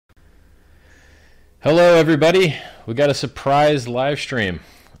Hello, everybody. We got a surprise live stream.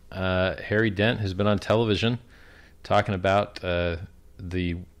 Harry Dent has been on television talking about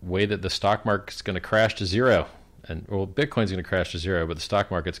the way that the stock market's going to crash to zero. And well, Bitcoin's going to crash to zero, but the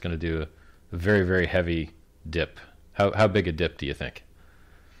stock market's going to do a very, very heavy dip. How big a dip do you think?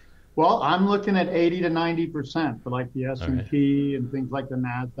 Well, I'm looking at 80 to 90% for like the All right. S&P and things like the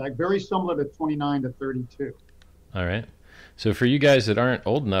Nasdaq, very similar to 29 to 32. All right. So for you guys that aren't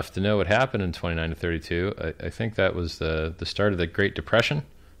old enough to know what happened in 29 to 32, I think that was the start of the Great Depression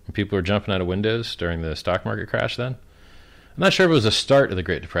when people were jumping out of windows during the stock market crash then. I'm not sure if it was the start of the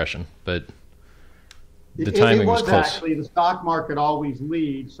Great Depression, but the It timing was was close. actually the stock market always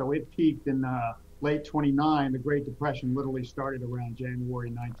leads, so it peaked in late 29. The Great Depression literally started around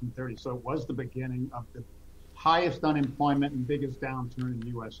January 1930, so it was the beginning of the highest unemployment and biggest downturn in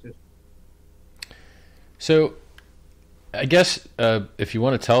U.S. history. So I guess if you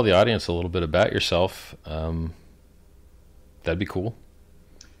want to tell the audience a little bit about yourself, that'd be cool.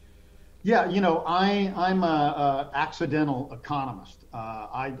 Yeah, I'm a accidental economist.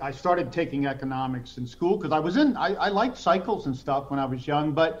 I started taking economics in school because I liked cycles and stuff when I was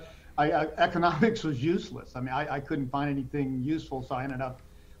young, but economics was useless. I mean, I couldn't find anything useful, so I ended up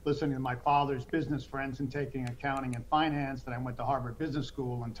listening to my father's business friends and taking accounting and finance. Then I went to Harvard Business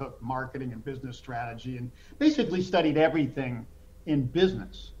School and took marketing and business strategy and basically studied everything in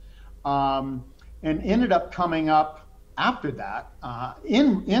business. Um, and ended up coming up after that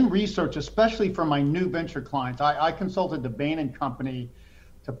in research, especially for my new venture clients. I consulted the Bain and Company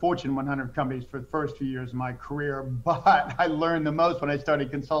to Fortune 100 companies for the first few years of my career, but I learned the most when I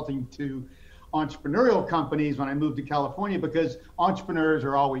started consulting to entrepreneurial companies when I moved to California because entrepreneurs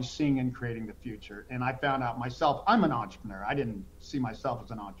are always seeing and creating the future. And I found out myself, I'm an entrepreneur. I didn't see myself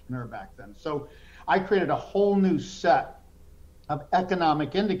as an entrepreneur back then. So I created a whole new set of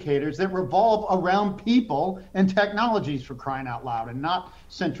economic indicators that revolve around people and technologies, for crying out loud, and not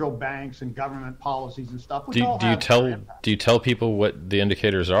central banks and government policies and stuff, which Do all do you have their tell impact. do you tell people what the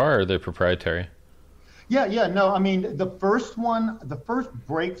indicators are, or are they proprietary? Yeah, no, I mean, the first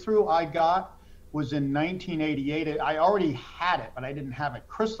breakthrough I got was in 1988. I already had it, but I didn't have it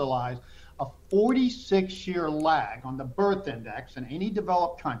crystallized. A 46-year lag on the birth index in any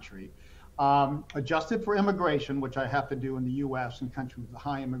developed country, adjusted for immigration, which I have to do in the US and countries with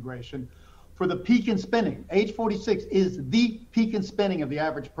high immigration, for the peak in spending. Age 46 is the peak in spending of the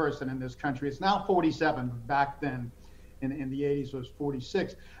average person in this country. It's now 47, but back then in the 80s was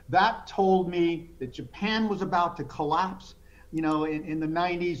 46. That told me that Japan was about to collapse. In the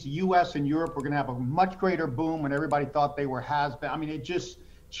 90s, US and Europe were going to have a much greater boom when everybody thought they were has been. I mean, it just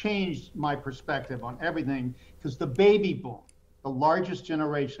changed my perspective on everything because the baby boom, the largest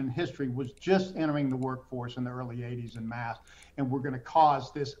generation in history, was just entering the workforce in the early 80s in mass. And we're going to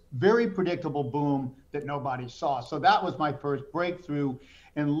cause this very predictable boom that nobody saw. So that was my first breakthrough.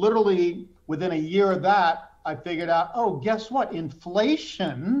 And literally within a year of that, I figured out, oh, guess what?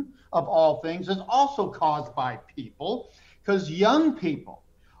 Inflation, of all things, is also caused by people because young people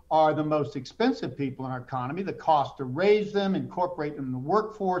are the most expensive people in our economy. The cost to raise them, incorporate them in the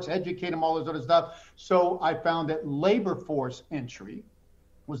workforce, educate them, all this other stuff. So I found that labor force entry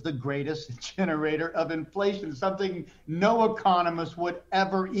was the greatest generator of inflation, something no economist would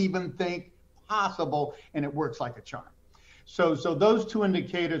ever even think possible, and it works like a charm. So those two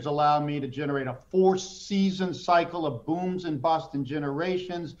indicators allow me to generate a four-season cycle of booms and busts in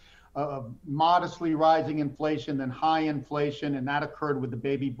generations, of modestly rising inflation, then high inflation, and that occurred with the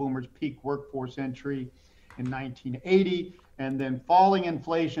baby boomers' peak workforce entry in 1980, and then falling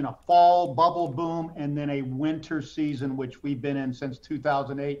inflation, a fall bubble boom, and then a winter season, which we've been in since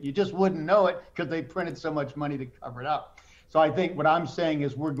 2008. You just wouldn't know it because they printed so much money to cover it up. So I think what I'm saying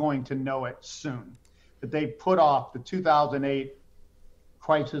is we're going to know it soon, that they put off the 2008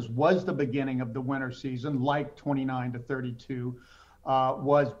 crisis was the beginning of the winter season, like 29 to 32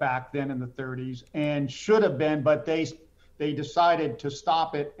 was back then in the 30s, and should have been, but they decided to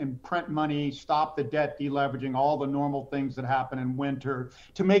stop it and print money, stop the debt deleveraging, all the normal things that happen in winter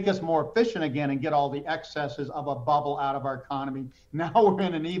to make us more efficient again and get all the excesses of a bubble out of our economy. Now we're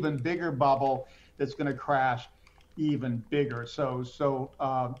in an even bigger bubble that's going to crash even bigger. So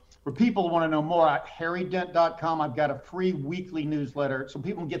for people who want to know more, at harrydent.com, I've got a free weekly newsletter so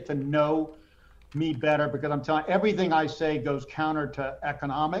people can get to know me better, because I'm telling everything I say goes counter to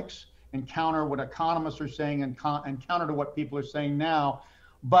economics and counter what economists are saying and counter to what people are saying now.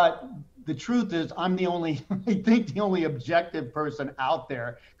 But the truth is, I'm the only, I think, the only objective person out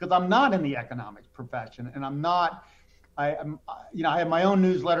there because I'm not in the economics profession, and I'm not. I have my own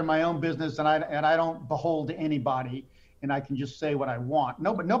newsletter, my own business, and I don't behold to anybody. and I can just say what I want.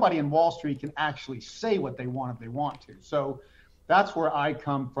 No, but nobody in Wall Street can actually say what they want if they want to. So that's where I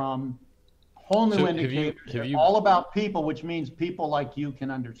come from. Whole new indicators, all about people, which means people like you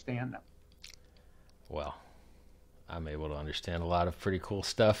can understand them. Well, I'm able to understand a lot of pretty cool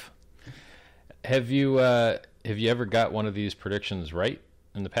stuff. Have you ever got one of these predictions right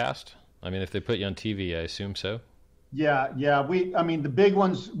in the past? I mean, if they put you on TV, I assume so. Yeah. The big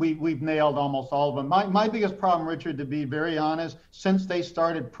ones, we've nailed almost all of them. My biggest problem, Richard, to be very honest, since they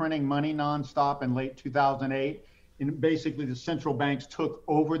started printing money nonstop in late 2008, and basically the central banks took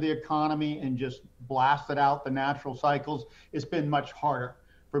over the economy and just blasted out the natural cycles, it's been much harder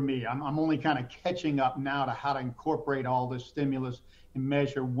for me. I'm only kind of catching up now to how to incorporate all this stimulus and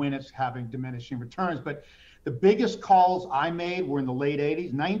measure when it's having diminishing returns. But the biggest calls I made were in the late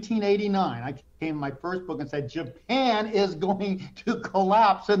 80s. 1989, I came in my first book and said, Japan is going to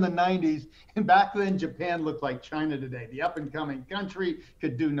collapse in the 90s. And back then, Japan looked like China today. The up-and-coming country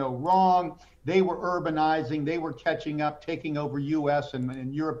could do no wrong. They were urbanizing. They were catching up, taking over U.S.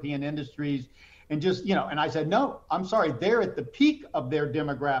 and European industries. And just, and I said, no, I'm sorry. They're at the peak of their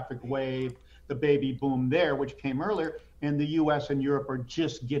demographic wave, the baby boom there, which came earlier. And the U.S. and Europe are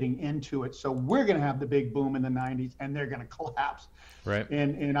just getting into it. So we're going to have the big boom in the 90s, and they're going to collapse. Right.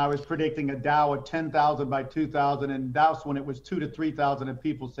 And I was predicting a Dow of 10,000 by 2000, and that's when it was 2,000 to 3,000, and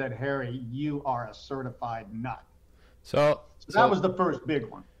people said, Harry, you are a certified nut. So that was the first big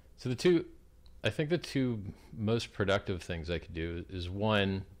one. So I think the two most productive things I could do is,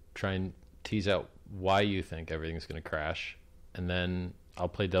 one, try and tease out why you think everything's going to crash, and then I'll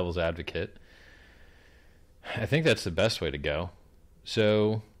play devil's advocate. I think that's the best way to go.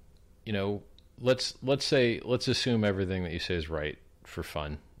 So, let's assume everything that you say is right for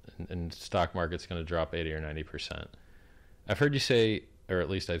fun, and stock market's going to drop 80 or 90%. I've heard you say, or at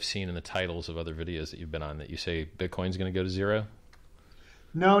least I've seen in the titles of other videos that you've been on, that you say Bitcoin's going to go to zero.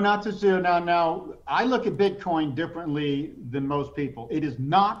 No, not to zero. Now, I look at Bitcoin differently than most people. It is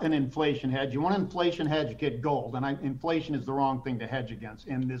not an inflation hedge. You want an inflation hedge, get gold. And inflation is the wrong thing to hedge against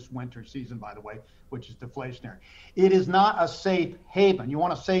in this winter season, by the way, which is deflationary. It is not a safe haven. You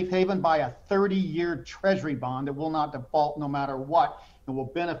want a safe haven? Buy a 30-year treasury bond that will not default no matter what and will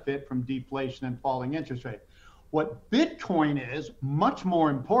benefit from deflation and falling interest rates. What Bitcoin is, much more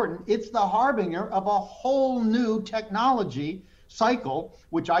important, it's the harbinger of a whole new technology cycle,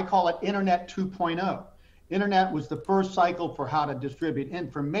 which I call it Internet 2.0. Internet was the first cycle for how to distribute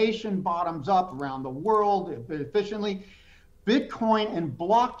information bottoms up around the world efficiently. Bitcoin and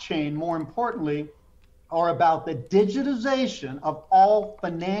blockchain, more importantly, are about the digitization of all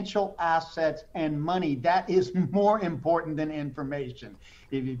financial assets and money. That is more important than information,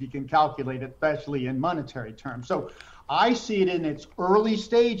 if you can calculate it, especially in monetary terms. So I see it in its early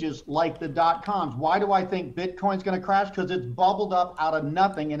stages, like the dot-coms. Why do I think Bitcoin's going to crash? Because it's bubbled up out of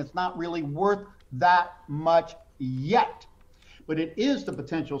nothing, and it's not really worth that much yet. But it is the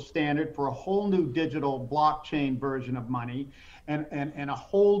potential standard for a whole new digital blockchain version of money, and a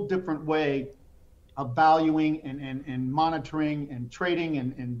whole different way of valuing and monitoring and trading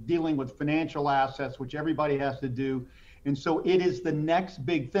and dealing with financial assets, which everybody has to do. And so it is the next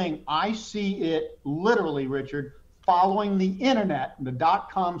big thing. I see it literally, Richard, following the internet, the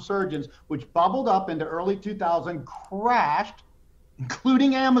dot-com surges, which bubbled up into early 2000, crashed,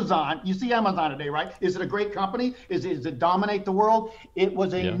 including Amazon. You see Amazon today, right? Is it a great company? Is it dominate the world? It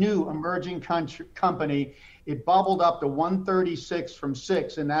was a new emerging company. It bubbled up to 136 from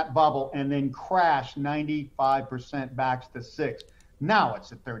 6 in that bubble, and then crashed 95% back to 6. Now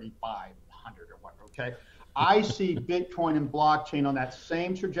it's at 3,500 or what, okay? I see Bitcoin and blockchain on that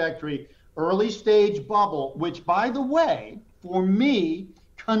same trajectory, early stage bubble, which, by the way, for me,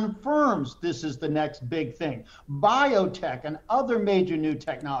 confirms this is the next big thing. Biotech and other major new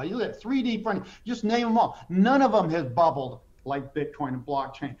technology, look at 3D printing, just name them all. None of them has bubbled like Bitcoin and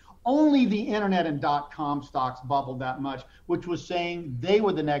blockchain. Only the internet and dot-com stocks bubbled that much, which was saying they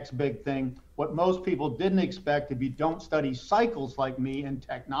were the next big thing. What most people didn't expect, if you don't study cycles like me and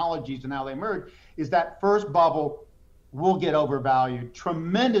technologies and how they merge, is that first bubble will get overvalued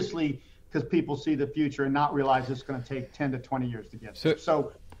tremendously because people see the future and not realize it's going to take 10 to 20 years to get there.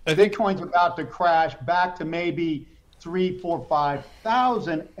 So I think Bitcoin's about to crash back to maybe 3, 4,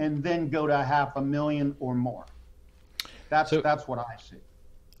 5,000 and then go to 500,000 or more. That's what I see.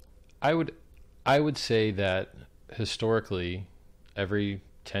 I would say that historically, every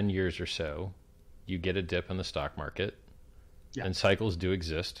 10 years or so, you get a dip in the stock market, and cycles do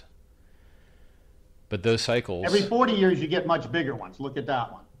exist. But those cycles, every 40 years, you get much bigger ones. Look at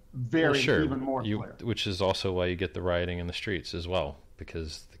that one. Even more clear. Which is also why you get the rioting in the streets as well,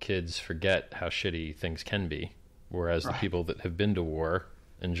 because the kids forget how shitty things can be, whereas the Right. people that have been to war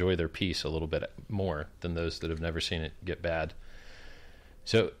enjoy their peace a little bit more than those that have never seen it get bad.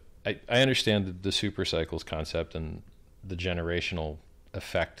 So I understand the super cycles concept and the generational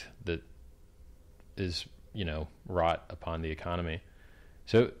effect that is, wrought upon the economy.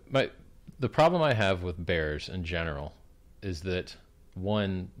 So the problem I have with bears in general is that,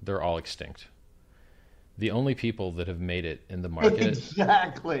 one, they're all extinct. The only people that have made it in the market.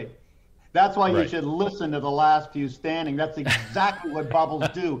 Exactly. That's why you Right. should listen to the last few standing. That's exactly what bubbles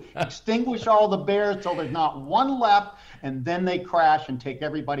do. Extinguish all the bears till there's not one left, and then they crash and take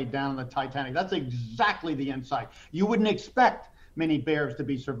everybody down in the Titanic. That's exactly the insight. You wouldn't expect many bears to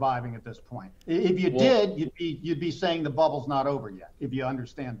be surviving at this point. If you did, you'd be saying the bubble's not over yet, if you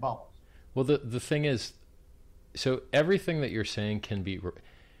understand bubbles. Well, the thing is, so everything that you're saying can be.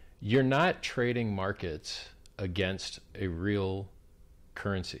 You're not trading markets against a real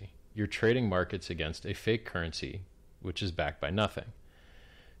currency. You're trading markets against a fake currency, which is backed by nothing.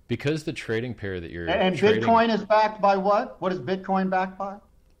 Because the trading pair that you're And trading, Bitcoin is backed by what? What is Bitcoin backed by?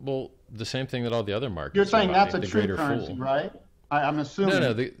 well, the same thing that all the other markets. You're are saying by, that's a the true greater currency, fool. right? I'm assuming.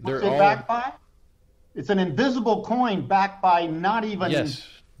 No, they're What's it all backed by? It's an invisible coin backed by not even yes,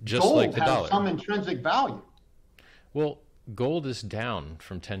 just gold. like the Has dollar. some intrinsic value. Well, gold is down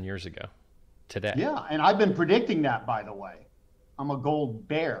from 10 years ago today. Yeah, and I've been predicting that, by the way. I'm a gold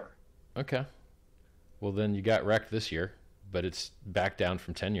bear. Okay. Well, then you got wrecked this year, but it's back down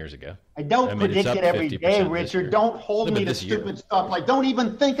from 10 years ago. I don't I mean, it's predict up it every 50% day, this Richard. year. Don't hold No, me but to this year. stupid stuff. Like, don't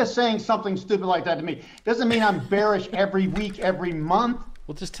even think of saying something stupid like that to me. Doesn't mean I'm bearish every week, every month.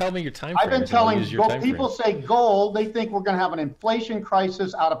 Well, just tell me your time I've been frames and I'll telling use your time people frames. say gold, they think we're going to have an inflation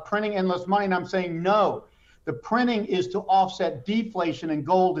crisis out of printing endless money. And I'm saying no. The printing is to offset deflation, and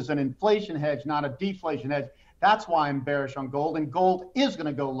gold is an inflation hedge, not a deflation hedge. That's why I'm bearish on gold, and gold is going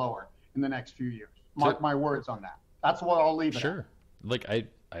to go lower in the next few years. Mark my words on that. That's what I'll leave it at. Sure. Like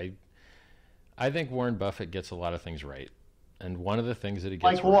I think Warren Buffett gets a lot of things right. And one of the things that he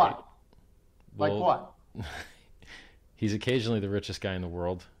gets Like what? right. Like well, what? He's occasionally the richest guy in the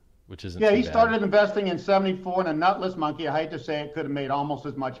world, which isn't Yeah, too he bad. started investing in 74 in a nutless monkey. I hate to say it, could have made almost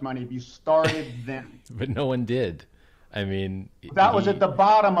as much money if you started then. But no one did. I mean, That was at the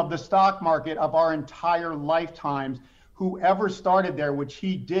bottom of the stock market of our entire lifetimes. Whoever started there, which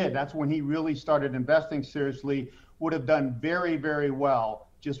he did, that's when he really started investing seriously, would have done very, very well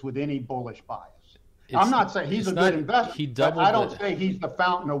just with any bullish bias. I'm not saying he's a good investor. But I don't say he's the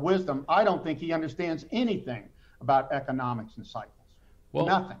fountain of wisdom. I don't think he understands anything about economics and cycles. Well,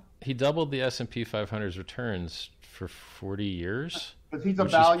 nothing. He doubled the S&P 500's returns for 40 years. Because he's a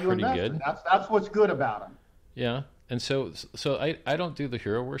which value is pretty investor. good. That's what's good about him. Yeah. And so I don't do the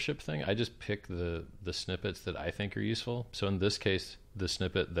hero worship thing. I just pick the snippets that I think are useful. So in this case, the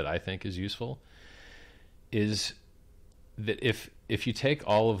snippet that I think is useful is that if you take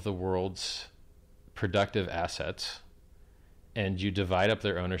all of the world's productive assets and you divide up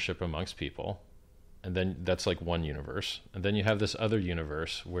their ownership amongst people, and then that's like one universe. And then you have this other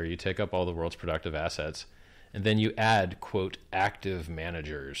universe where you take up all the world's productive assets, and then you add, quote, active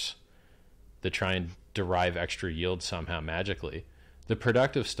managers that try and derive extra yield somehow magically. The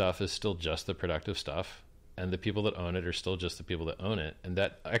productive stuff is still just the productive stuff, and the people that own it are still just the people that own it. And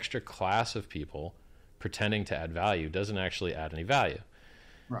that extra class of people pretending to add value doesn't actually add any value.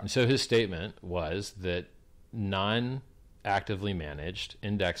 Right. And so his statement was that non-actively managed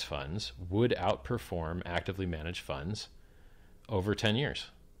index funds would outperform actively managed funds over 10 years.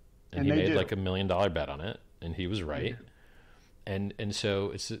 And he made like $1 million bet on it, and he was right. And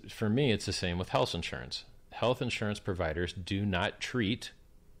so it's, for me, it's the same with health insurance. Health insurance providers do not treat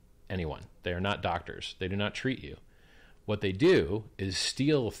anyone. They are not doctors. They do not treat you. What they do is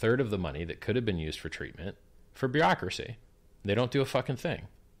steal a third of the money that could have been used for treatment for bureaucracy. They don't do a fucking thing.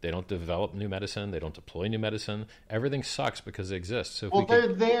 They don't develop new medicine. They don't deploy new medicine. Everything sucks because they exist. So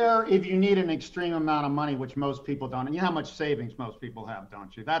they're there if you need an extreme amount of money, which most people don't. And you know how much savings most people have,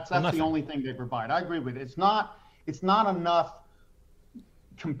 don't you? That's the only thing they provide. I agree with it. It's not enough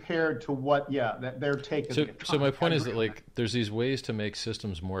compared to what that their take is. So my point is that there's these ways to make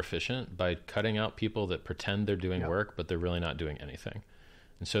systems more efficient by cutting out people that pretend they're doing work, but they're really not doing anything.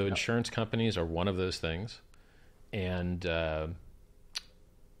 And so insurance companies are one of those things. And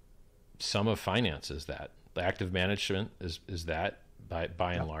some of finance is that. The active management is that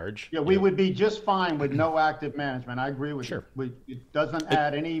by and large. Yeah, we would be just fine with no active management. I agree with you. It doesn't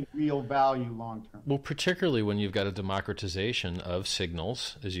add any real value long term. Well, particularly when you've got a democratization of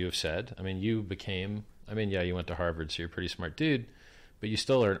signals, as you have said. I mean, you went to Harvard, so you're a pretty smart dude, but you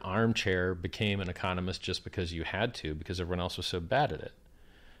still are an armchair, became an economist just because you had to, because everyone else was so bad at it.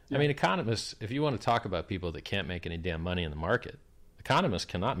 I mean, economists, if you want to talk about people that can't make any damn money in the market, economists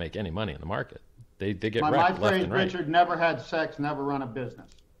cannot make any money in the market. They get wrecked left and right. Richard, never had sex, never run a business.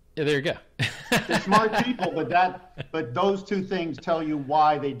 Yeah, there you go. They're smart people, but those two things tell you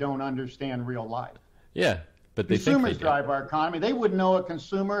why they don't understand real life. Yeah, but they consumers think they drive our economy. They wouldn't know a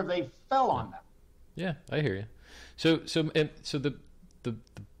consumer if they fell on them. Yeah, I hear you. So the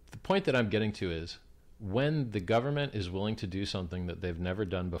point that I'm getting to is when the government is willing to do something that they've never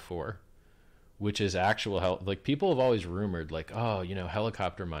done before, which is actual help. Like people have always rumored, like, oh,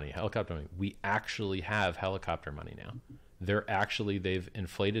 helicopter money. We actually have helicopter money now. They've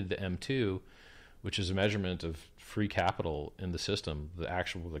inflated the M2, which is a measurement of free capital in the system, the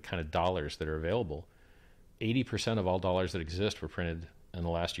kind of dollars that are available. 80% of all dollars that exist were printed in the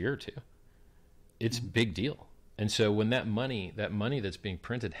last year or two. It's a big deal. And so when that money that's being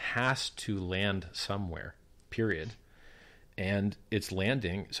printed has to land somewhere, period. And it's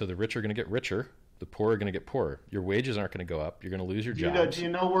landing, so the rich are going to get richer, the poor are going to get poorer. Your wages aren't going to go up. You're going to lose your jobs. Do you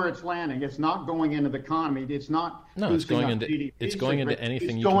know where it's landing? It's not going into the economy. It's not. No, it's going into GDP. It's going into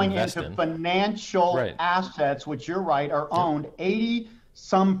anything you can invest in. It's going into financial assets, which you're right, are owned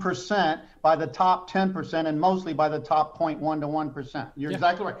 80% by the top 10% and mostly by the top 0.1 to 1%. You're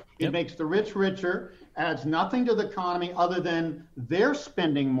exactly right. It makes the rich richer, adds nothing to the economy other than they're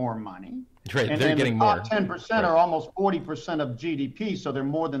spending more money. Right, and they're getting more. The top 10% are almost 40% of GDP, so they're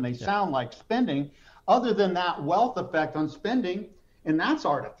more than they sound like spending. Other than that wealth effect on spending, and that's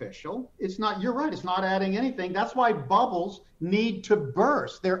artificial. It's not. You're right. It's not adding anything. That's why bubbles need to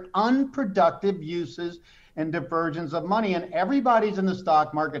burst. They're unproductive uses and diversions of money. And everybody's in the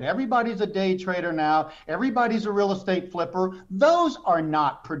stock market. Everybody's a day trader now. Everybody's a real estate flipper. Those are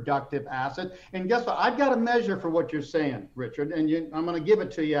not productive assets. And guess what? I've got a measure for what you're saying, Richard, and I'm going to give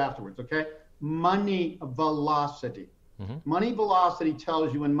it to you afterwards, okay? Money velocity. Mm-hmm. Money velocity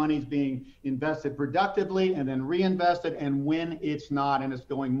tells you when money's being invested productively and then reinvested and when it's not and it's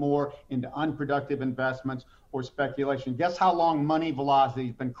going more into unproductive investments or speculation. Guess how long money velocity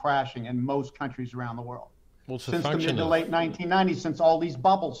has been crashing in most countries around the world? Well, since the mid to late 1990s, since all these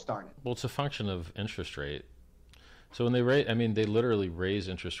bubbles started. Well, it's a function of interest rate. So when they they literally raise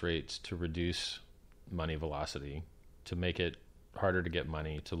interest rates to reduce money velocity, to make it harder to get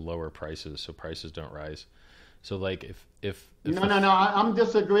money, to lower prices so prices don't rise. So like if No, I'm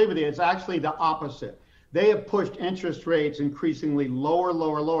disagree with you. It's actually the opposite. They have pushed interest rates increasingly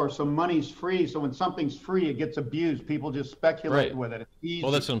lower, so money's free. So when something's free, it gets abused. People just speculate with it. It's easy.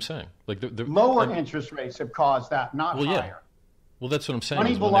 Well, that's what I'm saying. Like the lower interest rates have caused that, not higher. Yeah. Well, that's what I'm saying.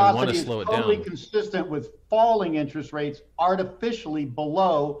 Money velocity is totally consistent with falling interest rates, artificially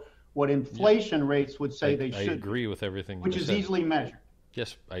below what inflation rates would say they should. I agree with everything you which is said. Easily measured.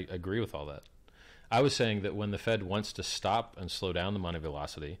 Yes, I agree with all that. I was saying that when the Fed wants to stop and slow down the money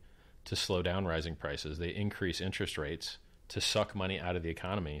velocity, to slow down rising prices, they increase interest rates to suck money out of the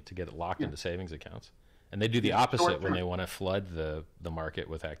economy to get it locked into savings accounts. And they do the opposite when they want to flood the market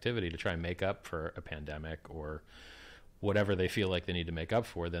with activity to try and make up for a pandemic or whatever they feel like they need to make up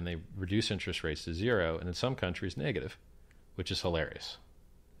for. Then they reduce interest rates to zero, and in some countries negative, which is hilarious.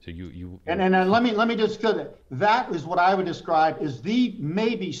 So and let me just go there. That is what I would describe as the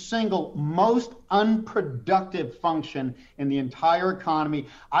maybe single most unproductive function in the entire economy.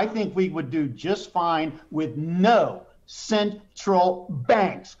 I think we would do just fine with no central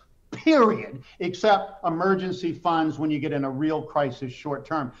banks, period, except emergency funds when you get in a real crisis short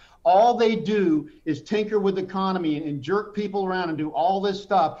term. All they do is tinker with the economy and jerk people around and do all this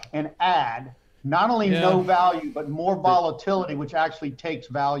stuff and add not only no value, but more volatility, which actually takes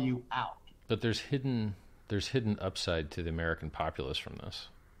value out. But there's hidden upside to the American populace from this.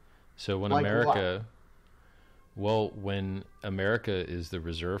 So when when America is the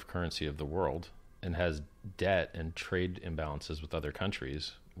reserve currency of the world and has debt and trade imbalances with other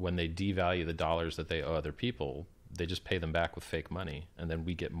countries, when they devalue the dollars that they owe other people, they just pay them back with fake money, and then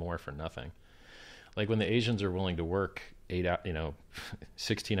we get more for nothing. Like when the Asians are willing to work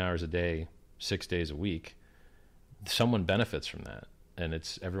 16 hours a day, 6 days a week, someone benefits from that, and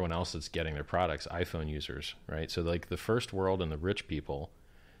it's everyone else that's getting their products, iPhone users, right? So like the first world and the rich people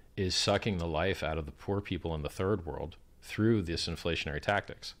is sucking the life out of the poor people in the third world through this inflationary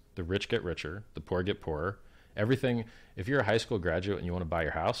tactics. The rich get richer, the poor get poorer. Everything, if you're a high school graduate and you want to buy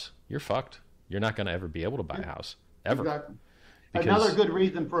your house, you're fucked. You're not going to ever be able to buy a house, ever. Exactly. Another good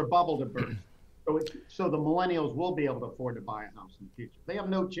reason for a bubble to burst. So the millennials will be able to afford to buy a house in the future. They have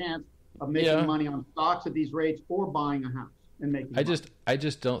no chance of making money on stocks at these rates or buying a house. and making I money.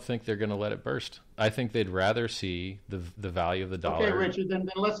 just don't think they're going to let it burst. I think they'd rather see the value of the dollar. Okay, Richard, then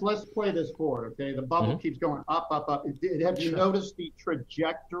let's play this forward. Okay, the bubble keeps going up, up, up. Have you noticed the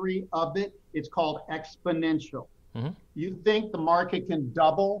trajectory of it? It's called exponential. You think the market can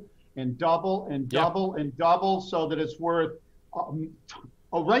double and double and double and double so that it's worth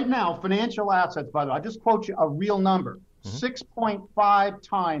right now, financial assets, by the way, I just quote you a real number, 6.5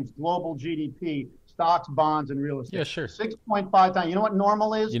 times global GDP, stocks, bonds, and real estate. Yeah, sure. 6.5 times. You know what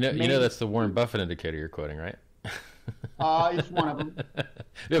normal is? You know that's the Warren Buffett indicator you're quoting, right? It's one of them.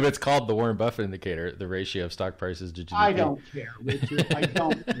 Yeah, but it's called the Warren Buffett indicator, the ratio of stock prices to GDP. I don't care, Richard. I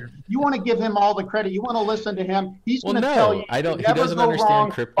don't care. You want to give him all the credit. You want to listen to him. He's going to tell you I don't. He doesn't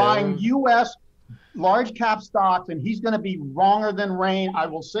understand crypto. Buying U.S. large cap stocks, and he's going to be wronger than rain. I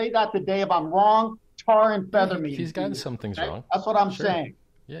will say that today. If I'm wrong, tar and feather me. He's gotten some things wrong. That's what I'm saying.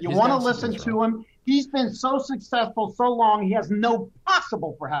 Yeah, you want to listen to him. He's been so successful so long, he has no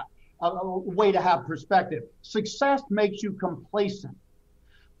possible perhaps a way to have perspective. Success makes you complacent.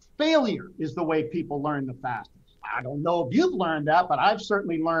 Failure is the way people learn the fastest. I don't know if you've learned that, but I've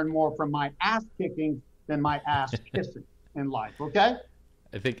certainly learned more from my ass kicking than my ass kissing in life. Okay?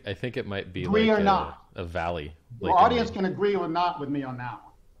 I think it might be agree like or not. A valley. The audience can agree or not with me on that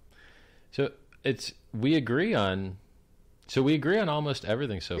one. So we agree on almost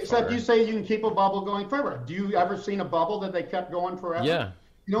everything so far. Except you say you can keep a bubble going forever. Do you ever seen a bubble that they kept going forever? Yeah.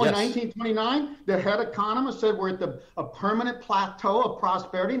 You know, in 1929, the head economist said we're at a permanent plateau of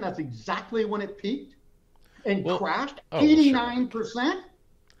prosperity, and that's exactly when it peaked and crashed. 89%.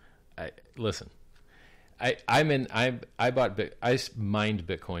 Listen, I mined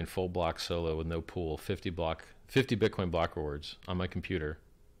Bitcoin full block solo with no pool, 50 Bitcoin block rewards on my computer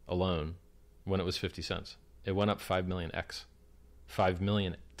alone when it was 50 cents. It went up 5 million x, 5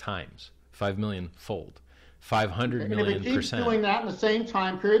 million times, 5 million fold. 500 million%. And if it keeps doing that in the same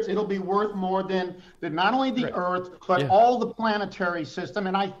time periods, it'll be worth more than not only the Earth, but all the planetary system.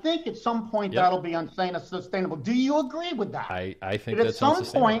 And I think at some point that'll be unsustainable. Do you agree with that? I think that that's at some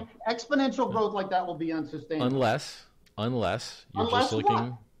point, exponential growth like that will be unsustainable.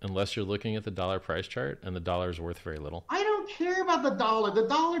 Unless you're looking at the dollar price chart and the dollar is worth very little. I don't care about the dollar. The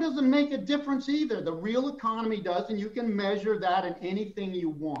dollar doesn't make a difference either. The real economy does, and you can measure that in anything you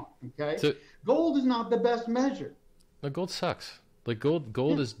want. Okay. So, gold is not the best measure. No, gold sucks. Like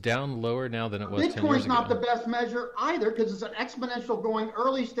gold is down lower now than it was 10 years ago. Bitcoin's not the best measure either because it's an exponential growing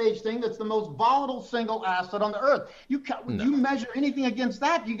early stage thing that's the most volatile single asset on the earth. You measure anything against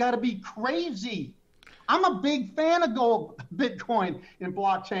that, you got to be crazy. I'm a big fan of gold, Bitcoin, and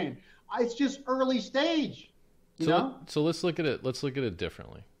blockchain. It's just early stage. So let's look at it. Let's look at it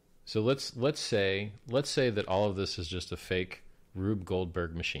differently. So let's say that all of this is just a fake Rube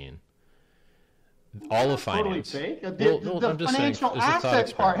Goldberg machine. All of finance. Totally fake. The financial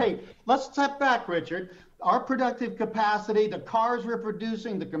assets part. Hey, let's step back, Richard. Our productive capacity, the cars we're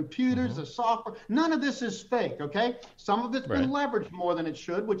producing, the computers, the software, none of this is fake, okay? Some of it's been leveraged more than it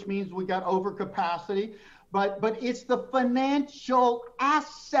should, which means we got overcapacity. But it's the financial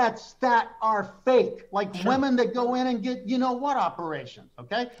assets that are fake, like women that go in and get you-know-what operations,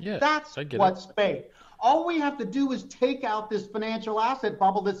 okay? Yeah, that's what's fake. All we have to do is take out this financial asset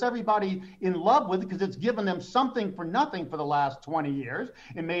bubble that's everybody in love with because it's given them something for nothing for the last 20 years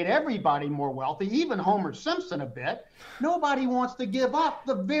and made everybody more wealthy, even Homer Simpson a bit. Nobody wants to give up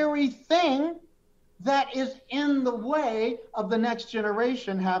the very thing that is in the way of the next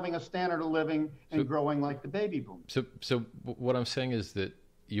generation having a standard of living and growing like the baby boom. So what I'm saying is that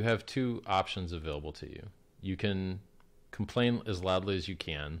you have two options available to you. You can complain as loudly as you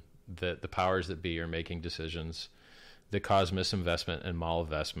can that the powers that be are making decisions that cause misinvestment and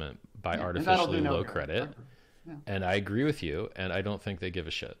malinvestment by artificially low credit. Yeah. And I agree with you, and I don't think they give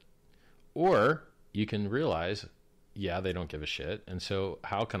a shit. Or you can realize, they don't give a shit. And so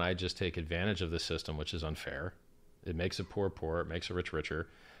how can I just take advantage of the system, which is unfair? It makes a poor poor, it makes a rich richer.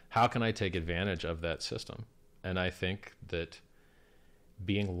 How can I take advantage of that system? And I think that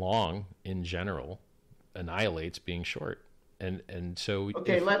being long in general annihilates being short. And so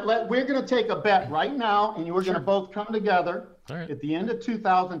we're going to take a bet right now, and we're going to both come together at the end of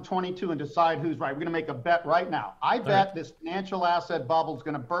 2022 and decide who's right. We're going to make a bet right now. I bet this financial asset bubble is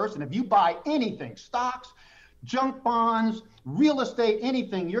going to burst, and if you buy anything, stocks, junk bonds, real estate,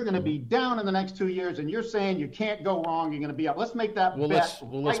 anything, you're going to be down in the next 2 years, and you're saying you can't go wrong. You're going to be up. Let's make that bet.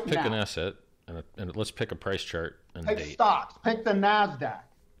 Let's pick an asset, and let's pick a price chart and pick stocks. Pick the NASDAQ.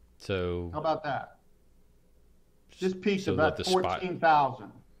 So how about that? This piece about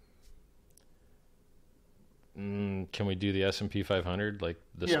 14,000. Can we do the S&P 500 like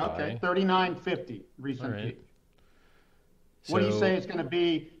the SPY? Okay, 39.50 recent peak. What do you say So, it's going to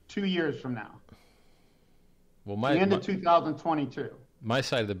be 2 years from now? well, The end of 2022. my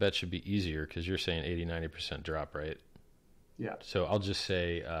side of the bet should be easier because you're saying 80-90% drop, right? Yeah. So I'll just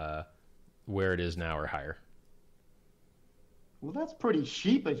say where it is now or higher. Well, that's pretty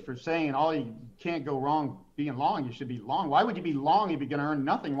sheepish for saying all you can't go wrong being long. You should be long. Why would you be long if you're going to earn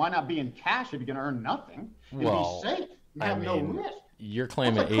nothing? Why not be in cash if you're going to earn nothing and Well, be safe and have no risk? You're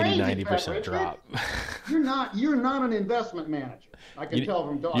claiming That's a crazy 80-90% bet, drop. You're not an investment manager. I can tell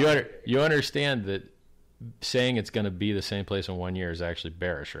from talking. You understand that saying it's going to be the same place in 1 year is actually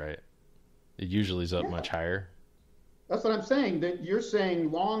bearish, right? It usually is up much higher. That's what I'm saying. That you're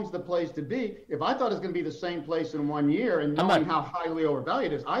saying long's the place to be. If I thought it's going to be the same place in 1 year and knowing how highly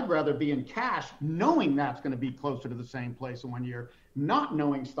overvalued it is, I'd rather be in cash, knowing that's going to be closer to the same place in 1 year. Not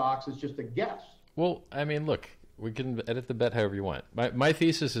knowing stocks is just a guess. Well, I mean, look, we can edit the bet however you want. My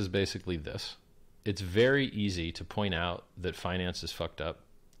thesis is basically this: it's very easy to point out that finance is fucked up.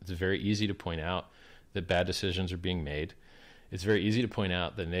 It's very easy to point out that bad decisions are being made. It's very easy to point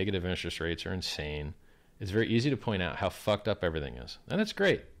out that negative interest rates are insane. It's very easy to point out how fucked up everything is. And it's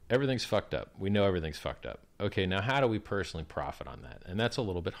great. Everything's fucked up. We know everything's fucked up. Okay, now how do we personally profit on that? And that's a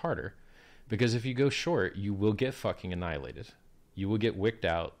little bit harder because if you go short, you will get fucking annihilated. You will get wicked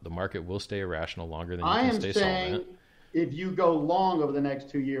out. The market will stay irrational longer than you can stay solvent. I am saying if you go long over the next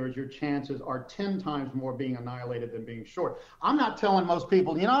 2 years, your chances are 10 times more being annihilated than being short. I'm not telling most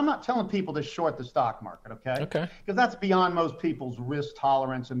people, I'm not telling people to short the stock market, okay? Okay. Because that's beyond most people's risk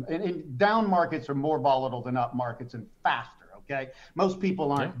tolerance. And down markets are more volatile than up markets and faster, okay? Most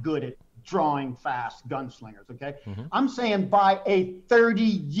people aren't good at drawing fast gunslingers, okay? I'm saying buy a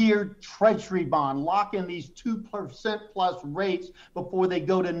 30-year treasury bond, lock in these 2% plus rates before they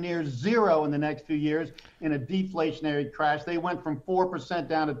go to near zero in the next few years in a deflationary crash. They went from 4%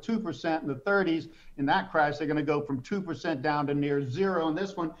 down to 2% in the 30s. In that crash, they're going to go from 2% down to near zero. In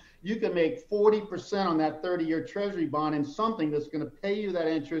this one, you can make 40% on that 30-year treasury bond in something that's going to pay you that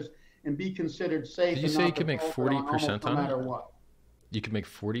interest and be considered safe. Did you say you could make 40% on it? No matter what. You can make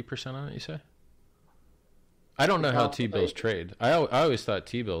 40% on it, you say? I don't know how T-bills trade. I always thought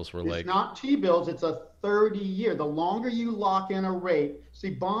T-bills were It's not T-bills. It's a 30-year. The longer you lock in a rate, see,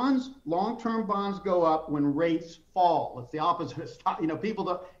 bonds, long-term bonds go up when rates fall. It's the opposite of stock. People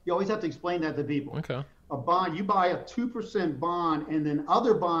don't. You always have to explain that to people. Okay. A bond, you buy a 2% bond, and then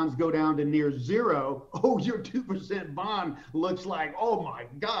other bonds go down to near zero. Oh, your 2% bond looks like, oh my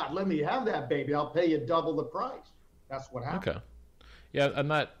God, let me have that baby. I'll pay you double the price. That's what happens. Okay. Yeah,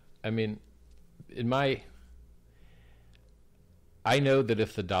 I know that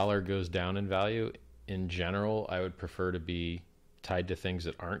if the dollar goes down in value, in general, I would prefer to be tied to things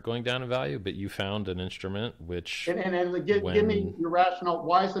that aren't going down in value, but you found an instrument which... Give me your rationale.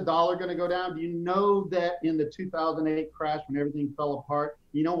 Why is the dollar going to go down? Do you know that in the 2008 crash, when everything fell apart,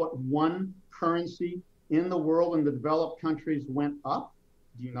 you know what one currency in the world in the developed countries went up?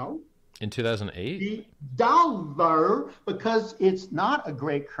 Do you know? In 2008? The dollar, because it's not a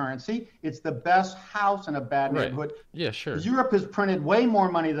great currency. It's the best house in a bad neighborhood. Yeah, sure. Europe has printed way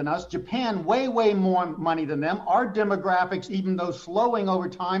more money than us. Japan, way, way more money than them. Our demographics, even though slowing over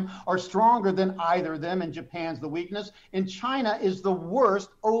time, are stronger than either of them, and Japan's the weakness. And China is the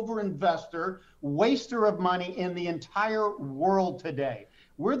worst overinvestor, waster of money in the entire world today.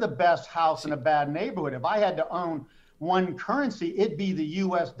 We're the best house in a bad neighborhood. If I had to own one currency, it'd be the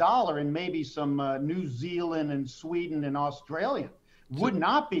U.S. dollar and maybe some New Zealand and Sweden and Australia. Would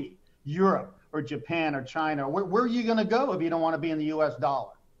not be Europe or Japan or China. Where are you going to go if you don't want to be in the U.S.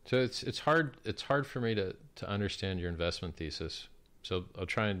 dollar? So it's hard for me to understand your investment thesis. So I'll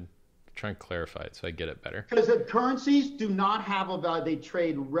try and clarify it so I get it better. Because the currencies do not have a value. They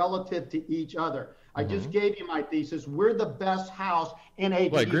trade relative to each other. I just gave you my thesis. We're the best house in a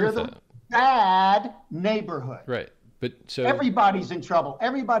bad neighborhood. Right. But so everybody's in trouble.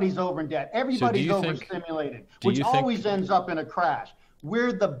 Everybody's over in debt. Everybody's overstimulated, which always ends up in a crash.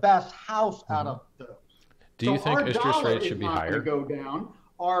 We're the best house out of those. Do you think interest rates should be higher? Go down.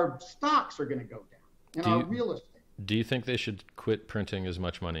 Our stocks are going to go down, and our real estate. Do you think they should quit printing as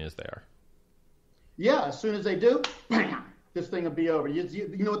much money as they are? Yeah. As soon as they do, bam, this thing will be over.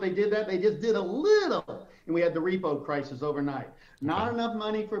 You know what they did? They just did a little, and we had the repo crisis overnight. Not enough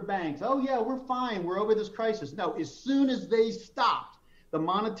money for banks. Oh, yeah, we're fine. We're over this crisis. No, as soon as they stopped the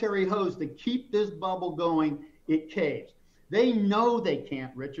monetary hose to keep this bubble going, it caves. They know they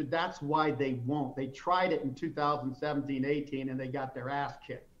can't, Richard. That's why they won't. They tried it in 2017, 18, and they got their ass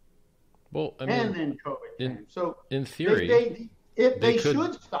kicked. Well, I mean, and then COVID came. So in theory, they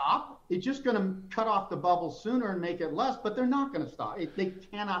should stop. It's just going to cut off the bubble sooner and make it less, but they're not going to stop. They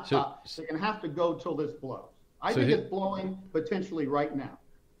cannot stop. They're going to have to go till this blows. I think it's blowing potentially right now.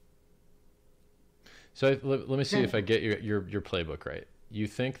 So let me see if I get your playbook right. You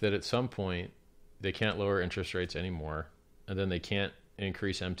think that at some point they can't lower interest rates anymore, and then they can't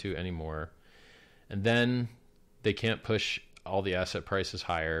increase M2 anymore, and then they can't push all the asset prices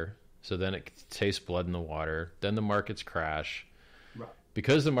higher, so then it tastes blood in the water. Then the markets crash. Right.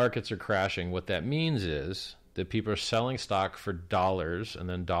 Because the markets are crashing, what that means is that people are selling stock for dollars, and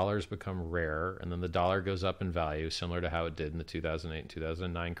then dollars become rare, and then the dollar goes up in value, similar to how it did in the 2008 and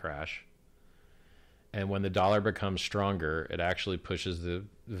 2009 crash. And when the dollar becomes stronger, it actually pushes the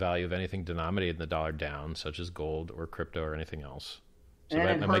value of anything denominated in the dollar down, such as gold or crypto or anything else. So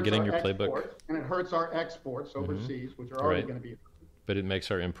am I getting your playbook? And it hurts our exports overseas, which are already going to be. But it makes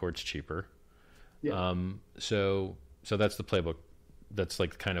our imports cheaper. Yeah. So that's the playbook. That's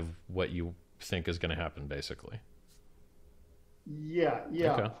like kind of what you think is going to happen, basically. Yeah,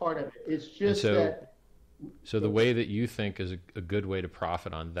 okay. Part of it. It's just So the way that you think is a good way to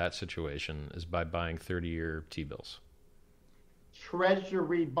profit on that situation is by buying 30-year T-bills.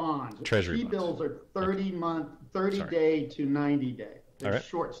 Treasury bonds. T-bills are 30-day to 90-day. They're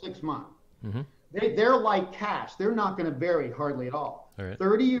short, 6 months. Mm-hmm. They're like cash. They're not going to vary hardly at all.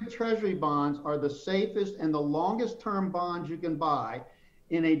 30-year Treasury bonds are the safest and the longest term bonds you can buy.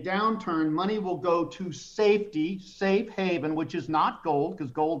 In a downturn, money will go to safety, safe haven, which is not gold, because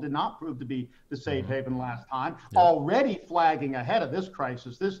gold did not prove to be the safe haven last time. Yep. Already flagging ahead of this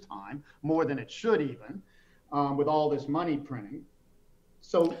crisis this time, more than it should even, with all this money printing.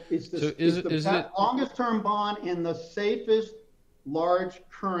 So it's the longest term bond in the safest large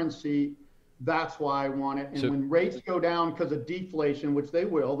currency. That's why I want it. And when rates go down because of deflation, which they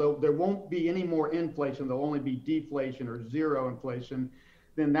will, there won't be any more inflation. There'll only be deflation or zero inflation.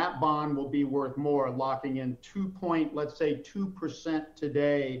 Then that bond will be worth more, locking in 2%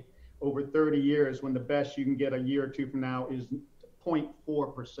 today over 30 years, when the best you can get a year or two from now is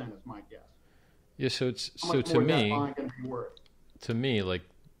 0.4% is my guess. Yeah, so to me, like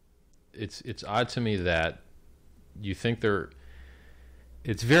it's odd to me that you think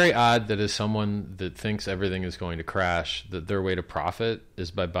it's very odd that as someone that thinks everything is going to crash, that their way to profit is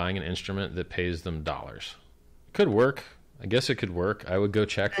by buying an instrument that pays them dollars. It could work. I guess it could work. I would go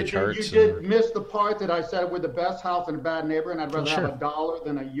check the charts. You did miss the part that I said we're the best house in a bad neighbor, and I'd rather have a dollar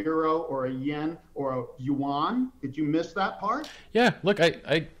than a euro or a yen or a yuan. Did you miss that part? Yeah. Look,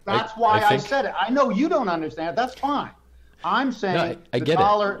 That's why I said it. I know you don't understand. That's fine. I'm saying I get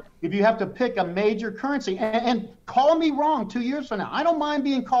dollar, if you have to pick a major currency, and call me wrong 2 years from now. I don't mind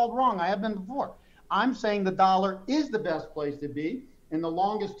being called wrong. I have been before. I'm saying the dollar is the best place to be. And the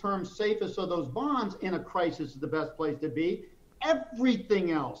longest term safest of those bonds in a crisis is the best place to be.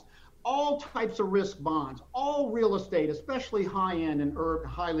 Everything else, all types of risk bonds, all real estate, especially high-end and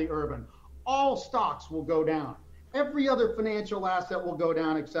highly urban, all stocks will go down. Every other financial asset will go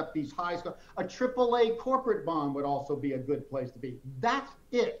down except these high stocks. A AAA corporate bond would also be a good place to be. That's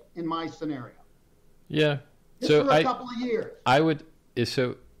it in my scenario. Yeah. Just for a couple of years.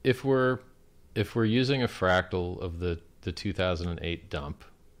 So if we're using a fractal of the 2008 dump,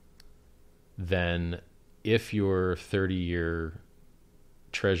 then if your 30-year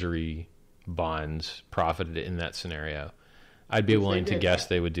Treasury bonds profited in that scenario, I'd be willing to guess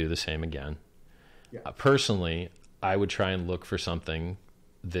they would do the same again. Yeah. Personally, I would try and look for something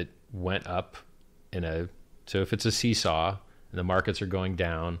that went up so if it's a seesaw and the markets are going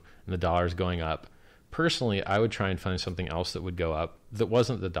down and the dollar's going up, personally, I would try and find something else that would go up that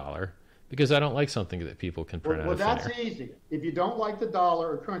wasn't the dollar. Because I don't like something that people can print out of thin air. Well, that's easy. If you don't like the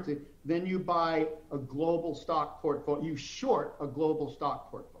dollar or currency, then you buy a global stock portfolio. You short a global stock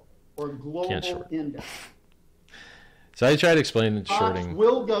portfolio or a global index. So I try to explain that shorting stocks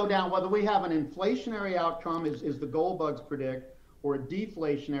will go down, whether we have an inflationary outcome, as the gold bugs predict, or a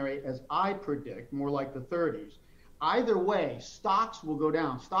deflationary, as I predict, more like the 30s. Either way, stocks will go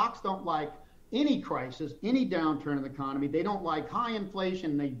down. Stocks don't like any crisis, any downturn in the economy. They don't like high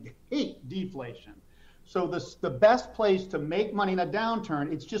inflation. They hate deflation. So the best place to make money in a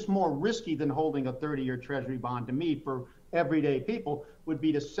downturn, it's just more risky than holding a 30-year Treasury bond to me for everyday people, would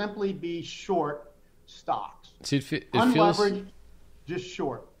be to simply be short stocks. See, it unleveraged, just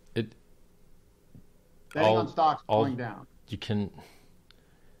short. Betting on stocks going down. You can.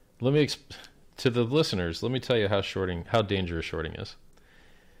 To the listeners, let me tell you how dangerous shorting is.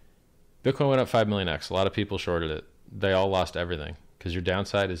 Bitcoin went up 5 million X. A lot of people shorted it. They all lost everything because your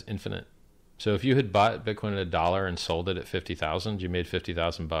downside is infinite. So if you had bought Bitcoin at $1 and sold it at 50,000, you made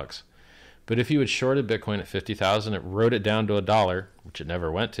 $50,000. But if you had shorted Bitcoin at 50,000, it wrote it down to $1, which it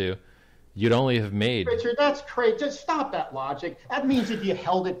never went to, You'd only have made. Richard, that's crazy. Just stop that logic. That means if you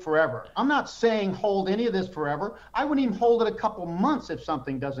held it forever. I'm not saying hold any of this forever. I wouldn't even hold it a couple months if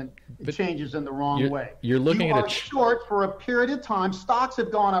something doesn't changes in the wrong way. You're looking you at are short for a period of time. Stocks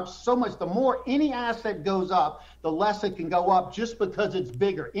have gone up so much. The more any asset goes up, the less it can go up just because it's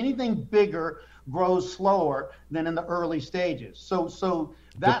bigger. Anything bigger grows slower than in the early stages. So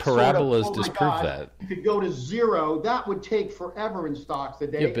that the parabolas sort of, disprove that. You could go to zero. That would take forever in stocks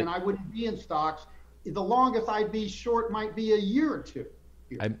today, and I wouldn't be in stocks. The longest I'd be short might be a year or two.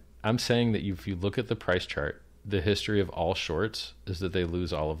 I'm saying that if you look at the price chart, the history of all shorts is that they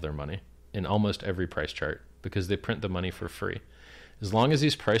lose all of their money in almost every price chart because they print the money for free. As long as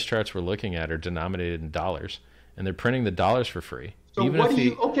these price charts we're looking at are denominated in dollars and they're printing the dollars for free. So even what if do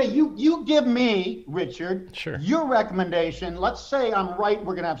you, okay, you give me, Richard, sure, your recommendation. Let's say I'm right,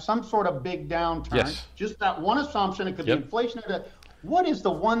 we're going to have some sort of big downturn. Yes. Just that one assumption, it could be inflation. What is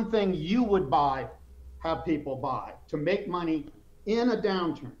the one thing you would have people buy to make money in a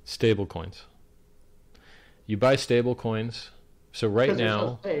downturn? Stable coins. You buy stable coins. So right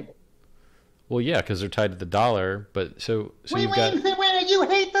now, well, yeah, because they're tied to the dollar. But so wait, you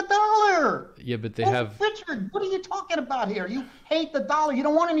hate the dollar. Yeah, but they have. Richard, what are you talking about here? You hate the dollar. You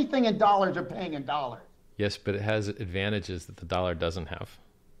don't want anything in dollars or paying in dollars. Yes, but it has advantages that the dollar doesn't have.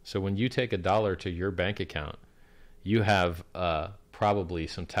 So when you take a dollar to your bank account, you have probably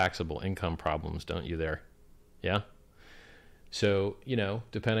some taxable income problems, don't you there? Yeah? So,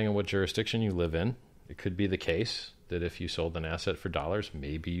 depending on what jurisdiction you live in, it could be the case that if you sold an asset for dollars,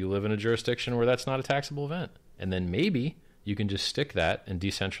 maybe you live in a jurisdiction where that's not a taxable event. And then maybe you can just stick that in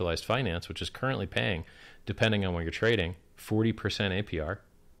decentralized finance, which is currently paying, depending on where you're trading, 40% APR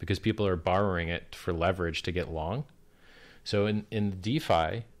because people are borrowing it for leverage to get long. So in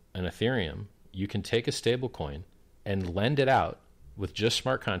DeFi and Ethereum, you can take a stable coin and lend it out with just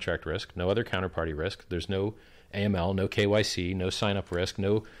smart contract risk, no other counterparty risk. There's no AML, no KYC, no sign-up risk,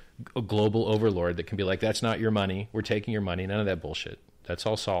 no global overlord that can be like, that's not your money, we're taking your money, none of that bullshit. That's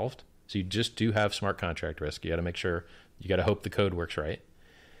all solved. So you just do have smart contract risk. You got to make sure, you got to hope the code works right.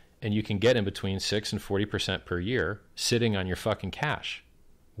 And you can get in between 6 and 40% per year sitting on your fucking cash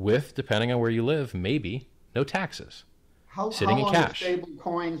with, depending on where you live, maybe no taxes. Sitting in cash. How long have stable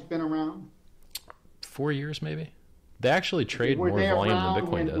coins been around? 4 years, maybe. They actually trade more volume than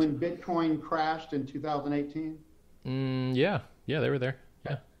Bitcoin does. When Bitcoin crashed in 2018? Yeah, they were there.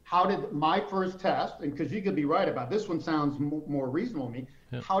 Yeah. How did my first test, and because you could be right about this one, sounds more reasonable to me.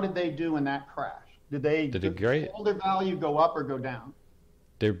 Yeah. How did they do in that crash? Did hold their value go up or go down?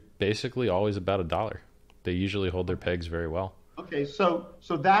 They're basically always about $1. They usually hold their pegs very well. Okay, so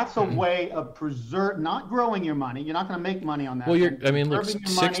that's a way of not growing your money. You're not going to make money on that. Well, look,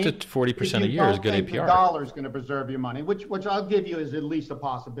 6 to 40% a year is good APR. The dollar is going to preserve your money, which I'll give you is at least a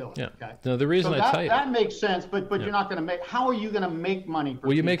possibility. Yeah. Okay. No, the reason that makes sense, but you're not going to make. How are you going to make money?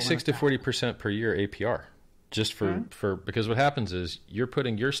 Well, you make 6 to 40% per year APR, just for because what happens is you're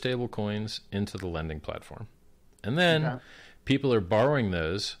putting your stable coins into the lending platform, and then people are borrowing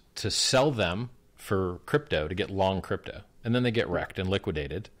those to sell them for crypto to get long crypto. And then they get wrecked and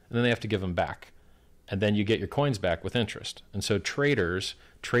liquidated, and then they have to give them back. And then you get your coins back with interest. And so traders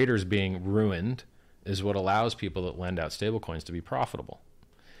being ruined is what allows people that lend out stable coins to be profitable.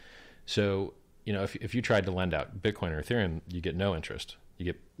 So, if you tried to lend out Bitcoin or Ethereum, you get no interest. You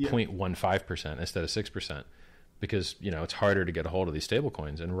get 0.15% instead of 6% because, it's harder to get a hold of these stable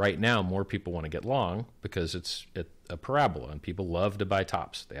coins. And right now, more people want to get long because it's a parabola, and people love to buy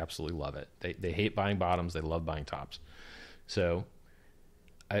tops. They absolutely love it. They hate buying bottoms. They love buying tops. So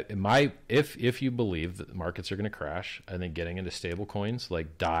if you believe that the markets are going to crash, I think getting into stable coins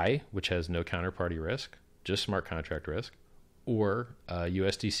like DAI, which has no counterparty risk, just smart contract risk, or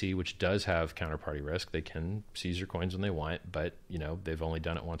USDC, which does have counterparty risk. They can seize your coins when they want, but they've only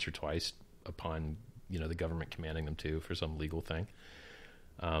done it once or twice upon the government commanding them to for some legal thing.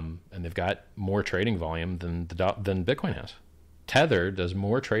 And they've got more trading volume than Bitcoin has. Tether does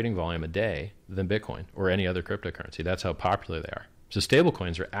more trading volume a day than Bitcoin or any other cryptocurrency. That's how popular they are. So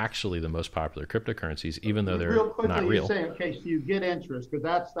stablecoins are actually the most popular cryptocurrencies, even though they're not real. You say, okay, so you get interest, because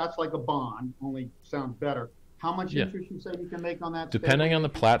that's like a bond, only sounds better. How much interest you say you can make on that? Depending on the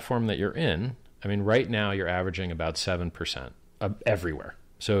platform that you're in, right now you're averaging about 7% everywhere.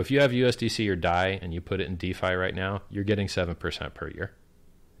 So if you have USDC or DAI and you put it in DeFi right now, you're getting 7% per year.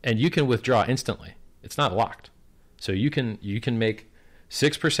 And you can withdraw instantly. It's not locked. So you can make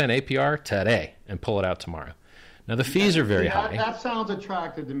 6% APR today and pull it out tomorrow. Now the fees are very high. That sounds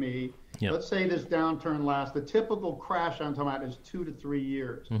attractive to me. Yep. Let's say this downturn lasts. The typical crash I'm talking about is 2 to 3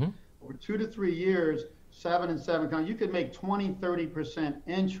 years. Mm-hmm. Over 2 to 3 years, 7 and 7, you could make 20, 30%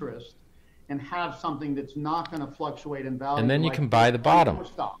 interest. and have something that's not going to fluctuate in value. And then you like can buy the bottom.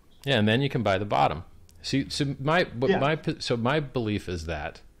 Stocks. Yeah, and then you can buy the bottom. So my belief is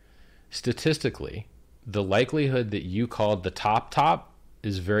that statistically, the likelihood that you called the top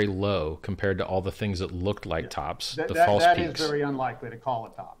is very low compared to all the things that looked like tops, false peaks. That is very unlikely to call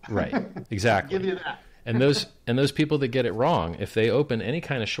it top. Right, exactly. I'll give you that. And those people that get it wrong, if they open any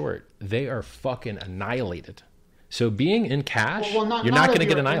kind of short, they are fucking annihilated. So being in cash, you're not going to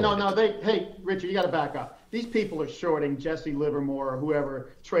get annihilated. Hey, Richard, you got to back up. These people are shorting Jesse Livermore or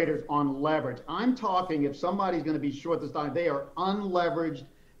whoever, traders on leverage. I'm talking if somebody's going to be short this time, they are unleveraged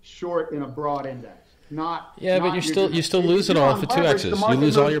short in a broad index. But you still lose it all for 2Xs. You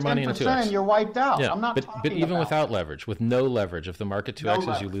lose all your money in a 2X. You're wiped out. Yeah, I'm not but even without leverage, with no leverage, if the market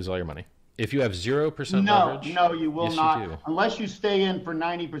 2Xs, you lose all your money. If you have 0% leverage, no, you will not. You do. Unless you stay in for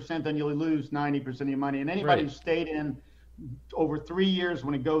 90%, then you'll lose 90% of your money. And anybody who stayed in over 3 years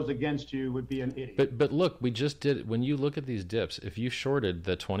when it goes against you would be an idiot. But look, we just did. When you look at these dips, if you shorted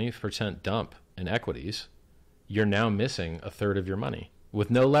the 20% dump in equities, you're now missing a third of your money with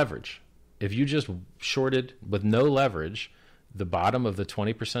no leverage. If you just shorted with no leverage the bottom of the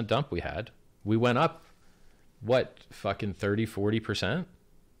 20% dump we went up, fucking 30, 40%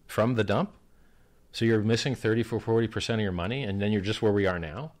 from the dump? So you're missing 30 or 40% of your money, and then you're just where we are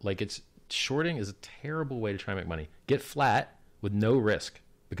now? Shorting is a terrible way to try and make money. Get flat with no risk,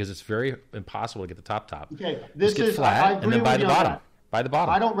 because it's very impossible to get the top. Okay, just get flat and then buy the bottom. Buy the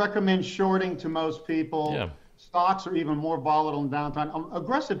bottom. I don't recommend shorting to most people. Yeah. Stocks are even more volatile in downtime.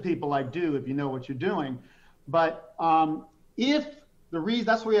 Aggressive people I do, if you know what you're doing. But that's the reason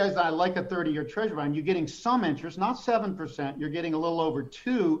I like a 30-year treasury bond. You're getting some interest, not 7%. You're getting a little over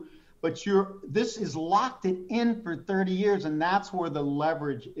 2%, but this is locked it in for 30 years, and that's where the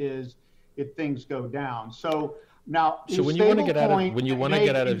leverage is if things go down. So now, when you want to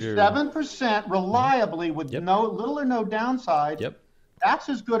get out of your 7% reliably with little or no downside. Yep. That's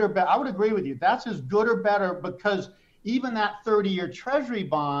as good or better. I would agree with you. That's as good or better, because even that 30-year treasury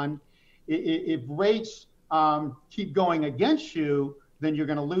bond, if rates keep going against you, then you're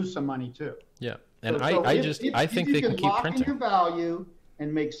going to lose some money too. Yeah, and I think they can keep printing. If you can lock in your value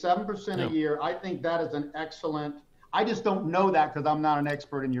and make 7% a year, I think that is an excellent. I just don't know that because I'm not an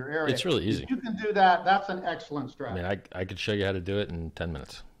expert in your area. It's really easy. If you can do that, that's an excellent strategy. I mean, I could show you how to do it in 10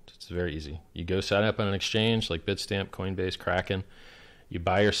 minutes. It's very easy. You go sign up on an exchange like Bitstamp, Coinbase, Kraken. You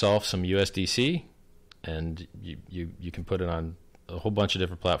buy yourself some USDC, and you can put it on a whole bunch of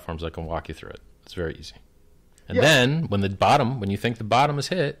different platforms. I can walk you through it. It's very easy. And then when you think the bottom is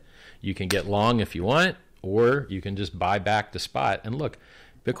hit, you can get long if you want, or you can just buy back the spot. And look,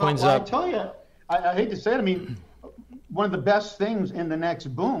 Bitcoin's up. I tell you, I hate to say it. I mean, one of the best things in the next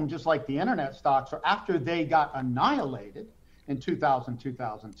boom, just like the internet stocks, are after they got annihilated in 2000,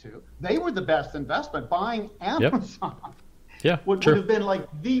 2002, they were the best investment. Buying Amazon. Yep. Yeah, would have been like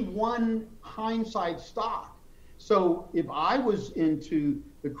the one hindsight stock. So if I was into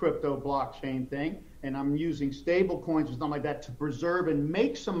the crypto blockchain thing and I'm using stable coins or something like that to preserve and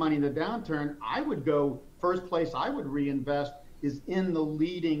make some money in the downturn, I would go, first place I would reinvest is in the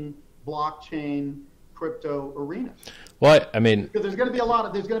leading blockchain crypto arena. Well, I mean, because there's going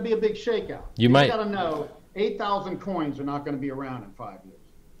to be a big shakeout. You got to know 8,000 coins are not going to be around in 5 years.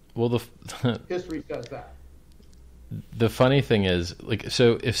 Well, history says that. The funny thing is,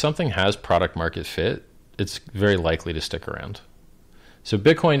 so if something has product market fit, it's very likely to stick around. So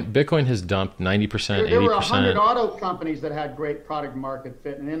Bitcoin has dumped 90%, 80%. There were 100 auto companies that had great product market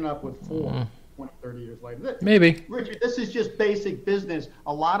fit and ended up with 4 20, 30 years later. Maybe. Richard, this is just basic business.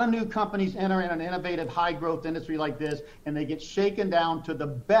 A lot of new companies enter in an innovative, high-growth industry like this, and they get shaken down to the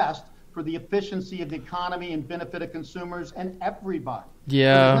best for the efficiency of the economy and benefit of consumers and everybody.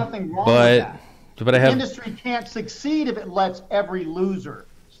 Yeah, there's nothing wrong with that. But the industry can't succeed if it lets every loser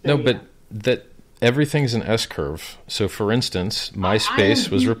stay in. Everything's an S curve. So, for instance, MySpace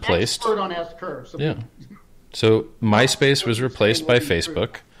was replaced. Expert on S curves. So MySpace was replaced by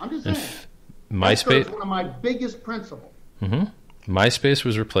Facebook. I'm just saying. MySpace is one of my biggest principles. MySpace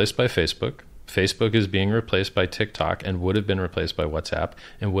was replaced by Facebook. Facebook is being replaced by TikTok and would have been replaced by WhatsApp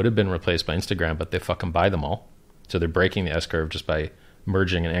and would have been replaced by Instagram, but they fucking buy them all. So they're breaking the S curve just by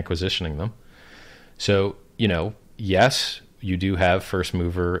merging and acquisitioning them. So, yes, you do have first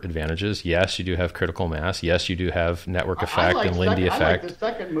mover advantages. Yes, you do have critical mass. Yes, you do have network effect and Lindy effect. I like the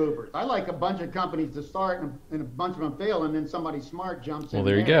second movers. I like a bunch of companies to start and a bunch of them fail, and then somebody smart jumps in. Well,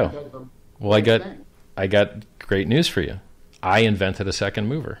 there you go. Well, I got great news for you. I invented a second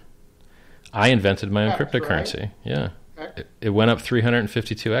mover. I invented my own cryptocurrency. Right? Yeah. Okay. It went up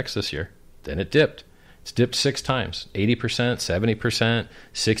 352x this year. Then it dipped. It's dipped 6 times, 80%, 70%,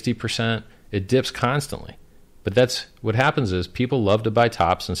 60%. It dips constantly. But that's what happens is people love to buy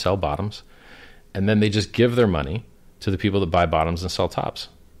tops and sell bottoms, and then they just give their money to the people that buy bottoms and sell tops.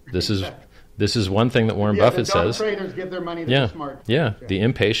 This is one thing that Warren Buffett says. Traders give their money to the smart. Yeah, the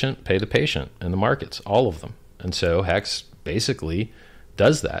impatient pay the patient in the markets, all of them. And so Hex basically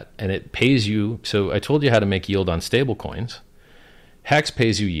does that, and it pays you. So I told you how to make yield on stable coins. Hex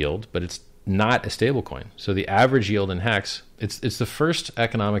pays you yield, but it's not a stable coin. So the average yield in Hex, it's the first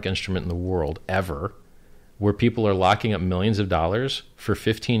economic instrument in the world ever where people are locking up millions of dollars for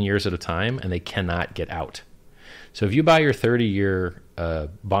 15 years at a time and they cannot get out. So if you buy your 30-year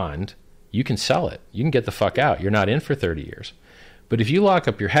bond, you can sell it. You can get the fuck out. You're not in for 30 years. But if you lock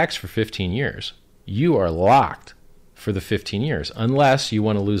up your Hex for 15 years, you are locked for the 15 years, unless you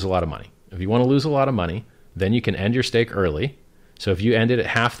want to lose a lot of money. If you want to lose a lot of money, then you can end your stake early. So if you end it at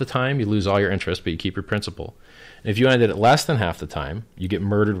half the time, you lose all your interest, but you keep your principal. And if you end it at less than half the time, you get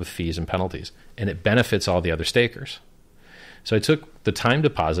murdered with fees and penalties, and it benefits all the other stakers. So I took the time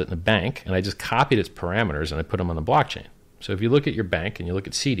deposit in a bank, and I just copied its parameters, and I put them on the blockchain. So if you look at your bank and you look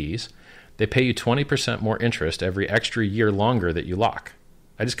at CDs, they pay you 20% more interest every extra year longer that you lock.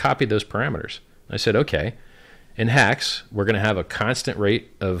 I just copied those parameters. I said, okay, in Hex, we're going to have a constant rate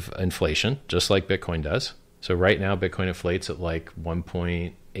of inflation, just like Bitcoin does. So right now, Bitcoin inflates at like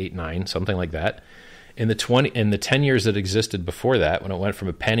 1.89, something like that. In the 10 years that existed before that, when it went from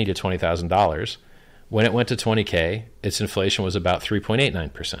a penny to $20,000, when it went to 20K, its inflation was about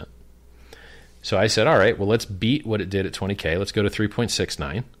 3.89%. So I said, all right, well, let's beat what it did at 20K. Let's go to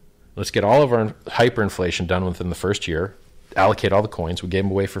 3.69. Let's get all of our hyperinflation done within the first year, allocate all the coins. We gave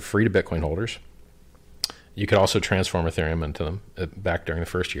them away for free to Bitcoin holders. You could also transform Ethereum into them back during the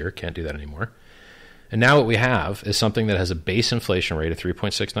first year. Can't do that anymore. And now what we have is something that has a base inflation rate of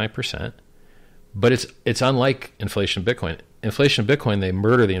 3.69%, but it's unlike inflation Bitcoin. Inflation Bitcoin, they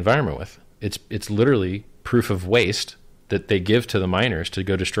murder the environment with. It's literally proof of waste that they give to the miners to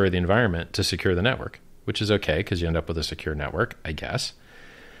go destroy the environment to secure the network, which is okay because you end up with a secure network, I guess.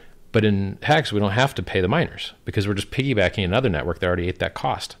 But in Hex, we don't have to pay the miners because we're just piggybacking another network that already ate that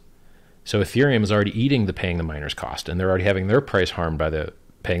cost. So Ethereum is already eating the paying the miners cost, and they're already having their price harmed by the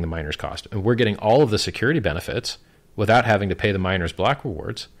paying the miners cost. And we're getting all of the security benefits without having to pay the miners block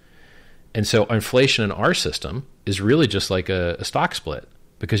rewards. And so inflation in our system is really just like a stock split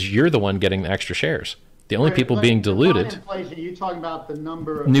because you're the one getting the extra shares. The only people being diluted. Inflation, you're talking about the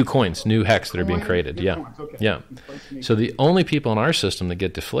number of new coins, new Hex that are being created. Yeah. Okay. Yeah. So the only people in our system that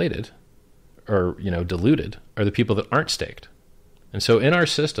get deflated or, diluted are the people that aren't staked. And so in our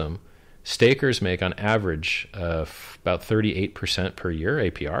system, stakers make on average about 38% per year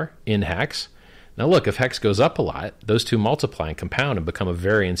APR in Hex. Now look, if Hex goes up a lot, those two multiply and compound and become a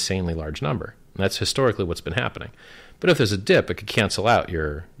very insanely large number. And that's historically what's been happening. But if there's a dip, it could cancel out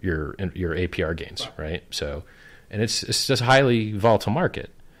your APR gains, right? So, and it's just a highly volatile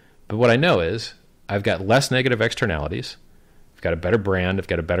market. But what I know is I've got less negative externalities. I've got a better brand. I've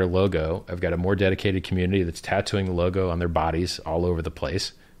got a better logo. I've got a more dedicated community that's tattooing the logo on their bodies all over the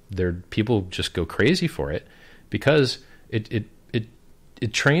place. People just go crazy for it because it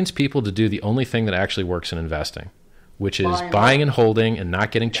trains people to do the only thing that actually works in investing, which is buying and holding and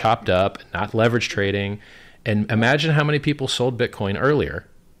not getting chopped up, and not leverage trading. And imagine how many people sold Bitcoin earlier.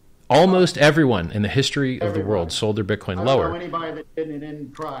 Almost everyone in the history of the world sold their Bitcoin lower. I don't know anybody that didn't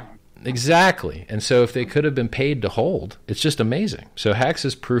end crying. Exactly. And so if they could have been paid to hold, it's just amazing. So Hex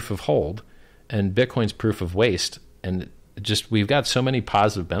is proof of hold and Bitcoin's proof of waste. And just we've got so many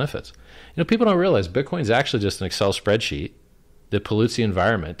positive benefits. People don't realize Bitcoin's actually just an Excel spreadsheet that pollutes the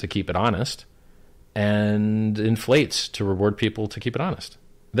environment to keep it honest and inflates to reward people to keep it honest.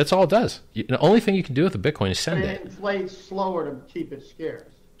 That's all it does. The only thing you can do with a Bitcoin is send it. It inflates slower to keep it scarce.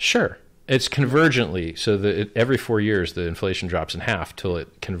 Sure. It's convergently, so that every 4 years the inflation drops in half till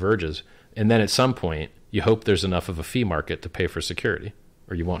it converges. And then at some point, you hope there's enough of a fee market to pay for security,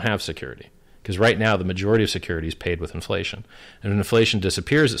 or you won't have security. Because right now, the majority of security is paid with inflation. And when inflation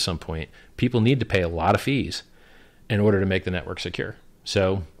disappears at some point, people need to pay a lot of fees in order to make the network secure.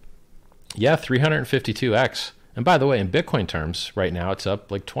 So, yeah, 352x. And by the way, in Bitcoin terms, right now it's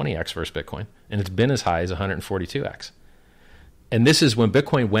up like 20x versus Bitcoin. And it's been as high as 142x. And this is when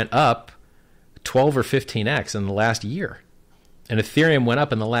Bitcoin went up 12 or 15x in the last year. And Ethereum went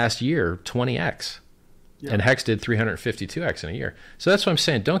up in the last year 20x. Yeah. And Hex did 352x in a year. So that's what I'm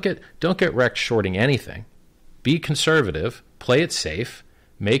saying. Don't get wrecked shorting anything. Be conservative, play it safe,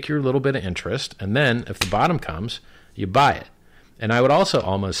 make your little bit of interest, and then if the bottom comes, you buy it. And I would also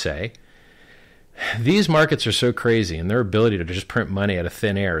almost say, these markets are so crazy and their ability to just print money out of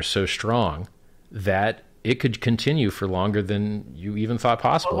thin air is so strong that it could continue for longer than you even thought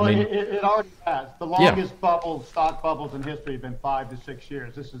possible. Well, I mean, it already has. The longest stock bubbles in history have been 5 to 6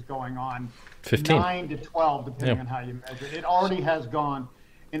 years. This is going on 15. 9 to 12, depending on how you measure it. It already has gone.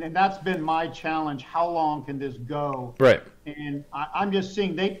 And that's been my challenge. How long can this go? Right. And I'm just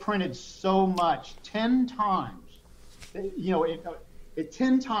seeing they printed so much, 10 times. It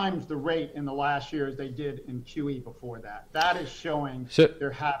 10 times the rate in the last year as they did in QE before that. That is showing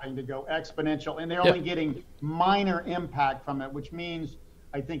they're having to go exponential, and they're only getting minor impact from it, which means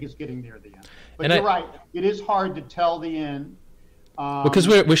I think it's getting near the end. But you're right. It is hard to tell the end. Because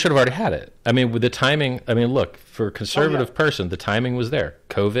we should have already had it. I mean, with the timing, look, for a conservative person, the timing was there.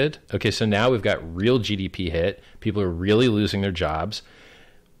 COVID. Okay, so now we've got real GDP hit. People are really losing their jobs.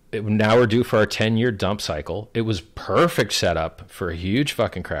 Now we're due for our 10-year dump cycle. It was perfect setup for a huge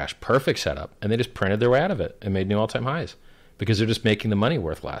fucking crash. Perfect setup. And they just printed their way out of it and made new all-time highs because they're just making the money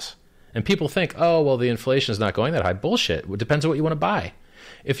worth less. And people think, oh, well, the inflation is not going that high. Bullshit. It depends on what you want to buy.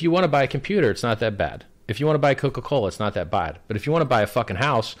 If you want to buy a computer, it's not that bad. If you want to buy Coca-Cola, it's not that bad. But if you want to buy a fucking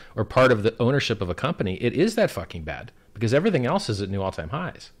house or part of the ownership of a company, it is that fucking bad because everything else is at new all-time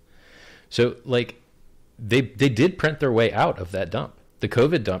highs. So, like, they did print their way out of that dump. The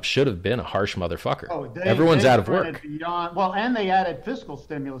COVID dump should have been a harsh motherfucker. Everyone's out of work. And they added fiscal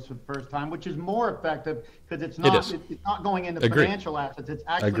stimulus for the first time, which is more effective because it's not going into financial assets. It's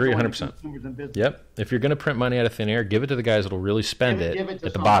actually going into consumers and business. Yep. If you're going to print money out of thin air, give it to the guys that will really spend it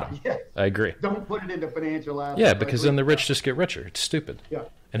at the bottom. Yes. I agree. Don't put it into financial assets. Yeah, because then the rich just get richer. It's stupid. Yeah.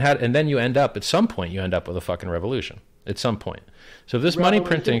 And then you end up, at some point, with a fucking revolution. At some point. So this money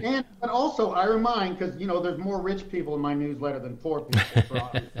printing... But also, I remind, because, there's more rich people in my newsletter than poor people for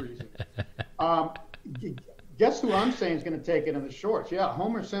obvious reasons. Guess who I'm saying is going to take it in the shorts? Yeah,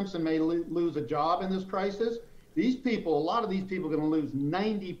 Homer Simpson may lose a job in this crisis. A lot of these people are going to lose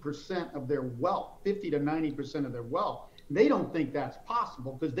 90% of their wealth, 50 to 90% of their wealth. They don't think that's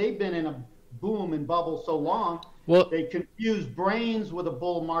possible because they've been in a boom and bubble so long. Well, they confuse brains with a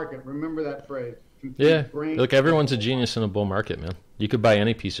bull market. Remember that phrase. Yeah, look, everyone's a genius in a bull market, man. You could buy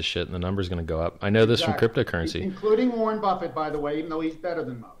any piece of shit and the number's going to go up. I know this from cryptocurrency. Including Warren Buffett, by the way, even though he's better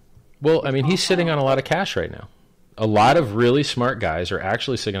than most. Well, he's sitting on a lot of cash right now. A lot of really smart guys are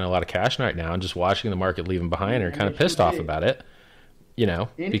actually sitting on a lot of cash right now and just watching the market leave them behind and are kind of pissed off about it, because...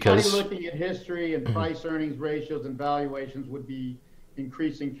 Anybody looking at history and price earnings ratios and valuations would be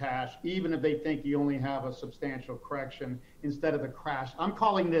increasing cash, even if they think you only have a substantial correction instead of the crash. I'm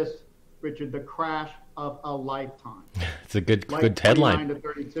calling this, Richard, the crash of a lifetime. It's a good headline. 29 to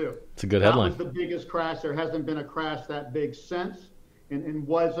 32. It's a good headline. That was the biggest crash. There hasn't been a crash that big since, and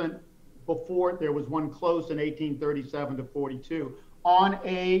wasn't before. There was one close in 1837 to 42 on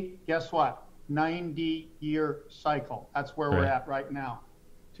a, guess what, 90-year cycle. That's where we're at right now.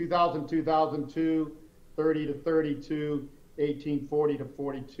 2000, 2002, 30 to 32, 1840 to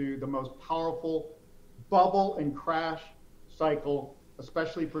 42, the most powerful bubble and crash cycle,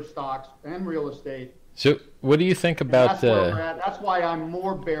 especially for stocks and real estate. So what do you think about the... That's why I'm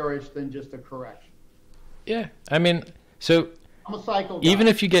more bearish than just a correction. Yeah, so I'm a cycle guy. Even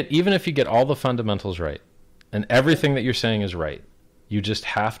if you get all the fundamentals right and everything that you're saying is right, you just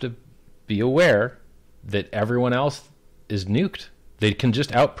have to be aware that everyone else is nuked. They can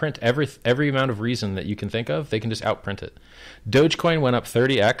just outprint every amount of reason that you can think of. They can just outprint it. Dogecoin went up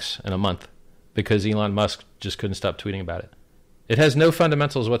 30x in a month because Elon Musk just couldn't stop tweeting about it. It has no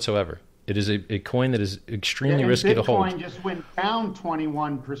fundamentals whatsoever. It is a coin that is extremely risky to hold. Bitcoin just went down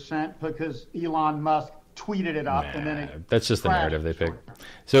 21% because Elon Musk tweeted it up, and then that's just the narrative they pick.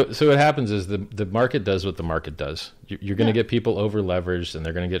 So what happens is the market does what the market does. You're going to get people over leveraged, and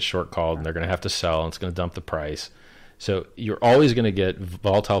they're going to get short called, and they're going to have to sell, and it's going to dump the price. So you're always going to get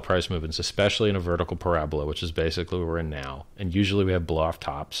volatile price movements, especially in a vertical parabola, which is basically where we're in now. And usually we have blow off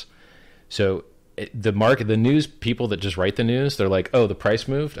tops. So the news people that just write the news, they're like, oh, the price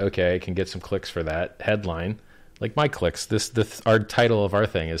moved. Okay, I can get some clicks for that headline. Like my clicks, our title of our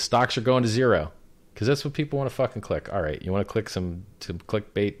thing is stocks are going to zero. Because that's what people want to fucking click. All right, you want to click some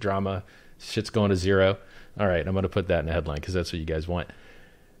clickbait drama, shit's going to zero. All right, I'm going to put that in a headline because that's what you guys want.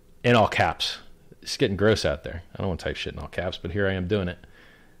 In all caps. It's getting gross out there. I don't want to type shit in all caps, but here I am doing it.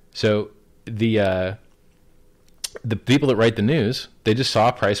 So the people that write the news, they just saw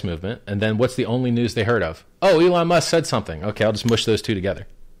a price movement, and then what's the only news they heard of? Oh, Elon Musk said something. Okay, I'll just mush those two together.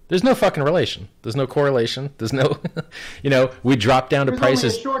 There's no fucking relation. There's no correlation. There's no, we drop down to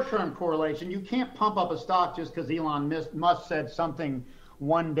prices. There's only a short-term correlation. You can't pump up a stock just because Elon Musk said something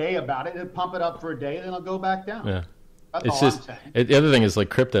one day about it. It'll pump it up for a day, then it'll go back down. Yeah. That's all I'm saying. The other thing is like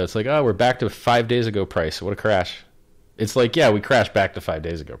crypto. It's like, oh, we're back to 5 days ago price. What a crash. It's like, yeah, we crashed back to 5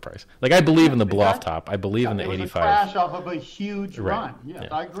 days ago price. Like, I believe in the blow off top. I believe in the 85. It was a crash off of a huge Right. run. Yes,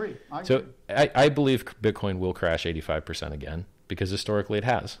 Yeah. I agree. So I believe Bitcoin will crash 85% again because historically it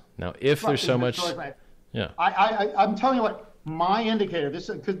has. Now, if there's so much, yeah, I'm telling you what, my indicator, this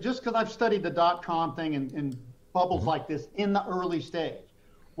is just because I've studied the .com thing and bubbles like this in the early stage,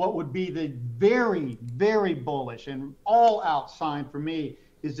 what would be the very, very bullish and all out sign for me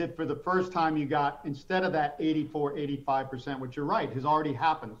is if for the first time you got, instead of that 84, 85%, which you're right, has already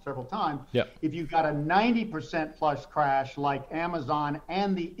happened several times, Yep. if you got a 90% plus crash like Amazon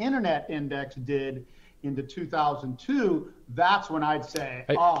and the internet index did into 2002, that's when I'd say,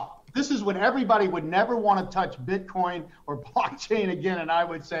 this is when everybody would never want to touch Bitcoin or blockchain again. And I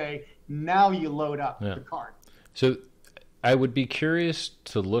would say, now you load up the card. So I would be curious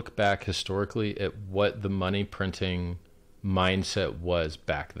to look back historically at what the money printing mindset was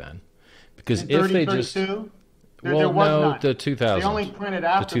back then. Because in if 30, they 32, just... there was none. the 2000. They only printed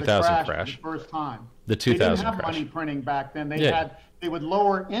after the 2000 crash the first time. The 2000 They didn't have crash. money printing back then. They would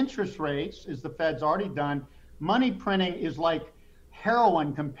lower interest rates, as the Fed's already done. Money printing is like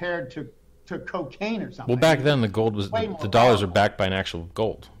heroin compared to cocaine or something. Well, back then the gold was Way more the dollars are powerful. backed by an actual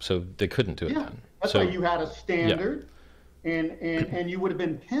gold, so they couldn't do it Yeah, then. that's So why you had a standard, and you would have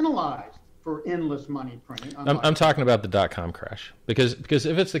been penalized for endless money printing. I'm talking about the .com crash because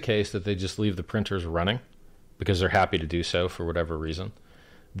if it's the case that they just leave the printers running because they're happy to do so for whatever reason,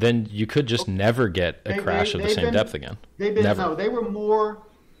 then you could just never get a crash of the same depth again. Never. They were more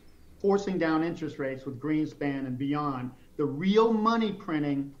forcing down interest rates with Greenspan and beyond. The real money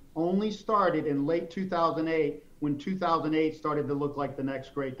printing only started in late 2008 when 2008 started to look like the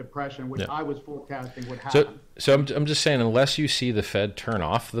next Great Depression, which I was forecasting would happen. So I'm just saying, unless you see the Fed turn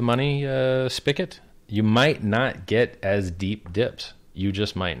off the money spigot, you might not get as deep dips. You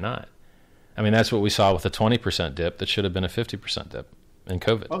just might not. I mean, that's what we saw with a 20% dip that should have been a 50% dip in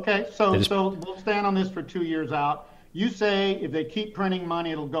COVID. Okay, so we'll stand on this for 2 years out. You say if they keep printing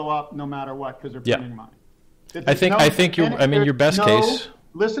money, it'll go up no matter what because they're printing money. I think your best case.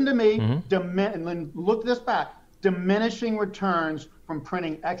 Listen to me. And then look this back. Diminishing returns from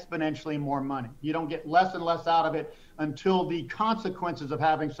printing exponentially more money. You don't get less and less out of it until the consequences of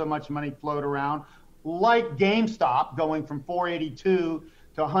having so much money float around, like GameStop going from 482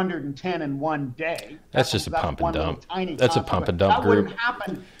 to 110 in one day. That's just a pump and dump. That's a pump and dump group. That group. wouldn't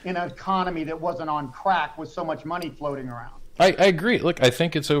happen in an economy that wasn't on crack with so much money floating around. I agree. Look, I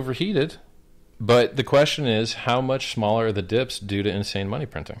think it's overheated, but the question is how much smaller are the dips due to insane money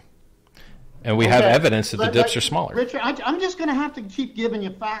printing? And we have evidence that the dips are smaller. Richard, I'm just going to have to keep giving you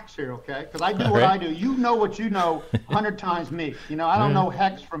facts here, okay? Because I do what I do. You know what you know 100 times me. You know, I don't know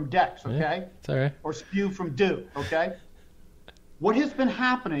hex from dex, okay? Yeah, it's all right. Or spew from do, okay? What has been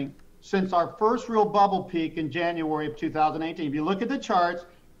happening since our first real bubble peak in January of 2018? If you look at the charts,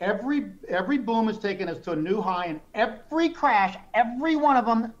 every boom has taken us to a new high, and every crash, every one of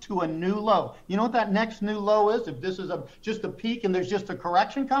them to a new low. You know what that next new low is? If this is just a peak and there's just a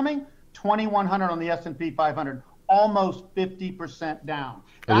correction coming, 2,100 on the S&P 500, almost 50% down.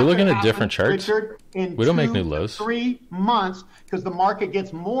 Are we looking at different charts? Richard, We don't make new lows. 3 months, because the market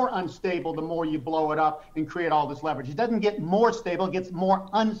gets more unstable the more you blow it up and create all this leverage. It doesn't get more stable, it gets more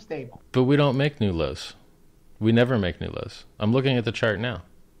unstable. But we don't make new lows. We never make new lows. I'm looking at the chart now.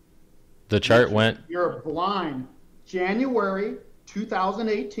 The chart went... You're blind. January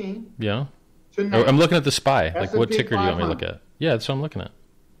 2018. Yeah. To now. I'm looking at the SPY. Like, what S&P ticker do you want me to look 500. at? Yeah, that's what I'm looking at.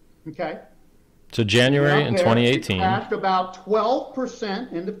 Okay. So January in It 2018. crashed about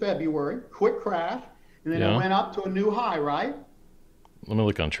 12% into February, quick crash, and then it went up to a new high, right? Let me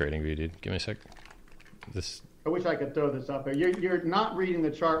look on TradingView, dude. Give me a sec. This. I wish I could throw this up there. You're not reading the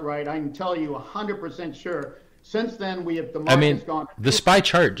chart right. I can tell you 100% sure. Since then, the market's gone. The SPY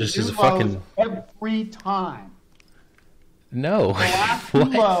chart just is a fucking... Every time. No. The last new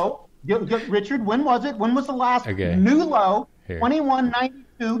low, Richard, when was it? When was the last new low? Here.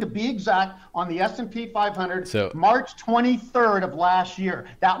 2192 to be exact on the S&P 500, So- March 23rd of last year.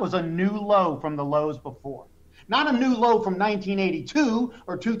 That was a new low from the lows before. Not a new low from 1982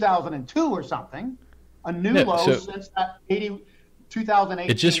 or 2002 or something. A new low since that 2018.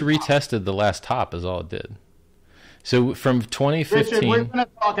 It just retested the last top is all it did. So from 2015... Richard, we're going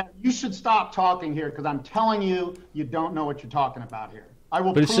to talk. You should stop talking here because I'm telling you, you don't know what you're talking about here. I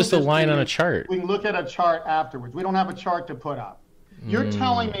will. But it's prove just a this to line you. on a chart. We can look at a chart afterwards. We don't have a chart to put up. You're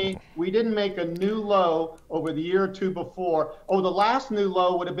telling me we didn't make a new low over the year or two before. Oh, the last new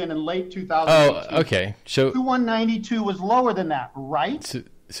low would have been in late 2018. Oh, okay. So 2192 was lower than that, right?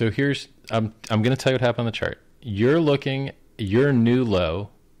 So here's I'm going to tell you what happened on the chart. Your new low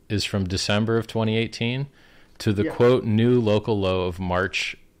is from December of 2018 to the quote new local low of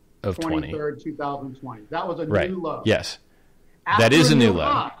March of 23rd, 2020. That was a new low. Yes. After that is a new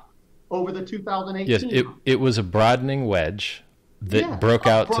low. Over the 2018. Yes, it was a broadening wedge that broke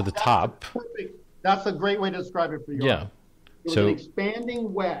out to the top. That's a great way to describe it for you. Yeah. It was an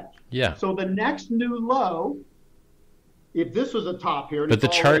expanding wedge. Yeah. So the next new low, if this was a top here, but the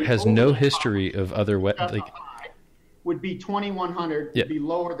chart has no history of other would be 2100. Be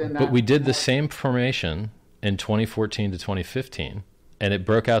lower than that. But we did the same formation in 2014 to 2015, and it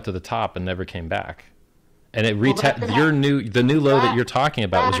broke out to the top and never came back. And it the new low that you're talking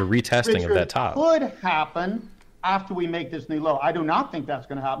about was a retesting of that top. Could happen after we make this new low. I do not think that's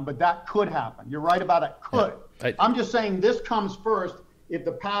going to happen, but that could happen. You're right about it. Could. Yeah. I'm just saying this comes first. If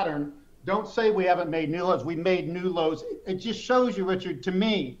the pattern, don't say we haven't made new lows. We made new lows. It just shows you, Richard, to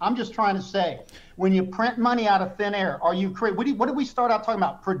me, I'm just trying to say, when you print money out of thin air, are you creating, what did we start out talking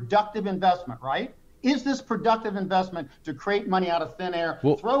about? Productive investment, right? Is this productive investment to create money out of thin air,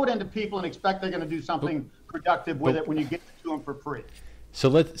 throw it into people and expect they're going to do something productive with it when you get it to them for free? So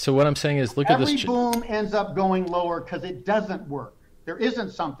what I'm saying is, look at this. Every boom ends up going lower because it doesn't work. There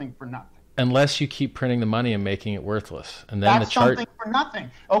isn't something for nothing. Unless you keep printing the money and making it worthless, and then that's something for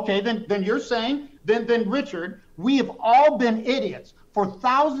nothing. Okay, then you're saying, then Richard, we have all been idiots for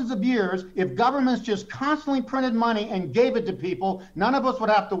thousands of years. If governments just constantly printed money and gave it to people, none of us would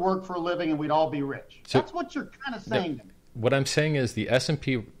have to work for a living, and we'd all be rich. So, that's what you're kind of saying to me. What I'm saying is the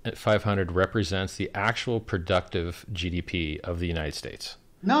S&P 500 represents the actual productive GDP of the United States.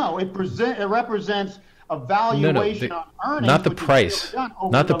 No, it represents a valuation on earnings. Not the price.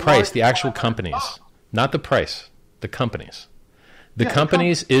 Not the price, the actual companies. Not the price, the companies. The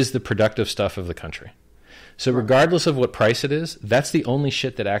companies is the productive stuff of the country. So regardless of what price it is, that's the only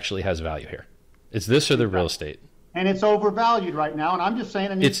shit that actually has value here. It's this or the real estate. And it's overvalued right now, and I'm just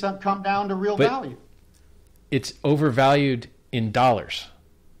saying it needs to come down to real value. It's overvalued in dollars.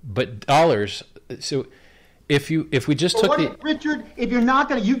 But dollars, so if we just took Richard, if you're not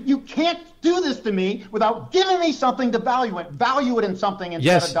going to, you can't do this to me without giving me something to value it in something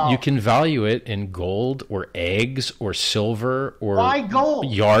instead of dollars. You can value it in gold or eggs or silver or why gold?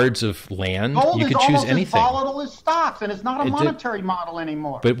 Yards of land. Gold you is can choose almost anything. As volatile as stocks, and it's not a monetary model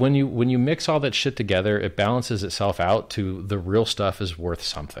anymore. But when you mix all that shit together, it balances itself out to the real stuff is worth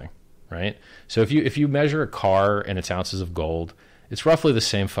something, right? So if you measure a car and its ounces of gold, it's roughly the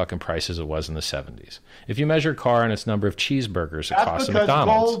same fucking price as it was in the 70s. If you measure a car and its number of cheeseburgers it costs at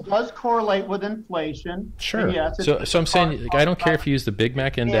McDonald's. Gold does correlate with inflation. Sure. Yes, so I'm saying, I don't care if you use the Big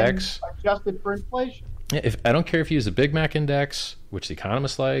Mac index. Adjusted for inflation. I don't care if you use the Big Mac index, which the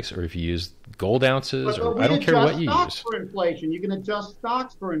Economist likes, or if you use gold ounces, or I don't care what you use. For inflation. You can adjust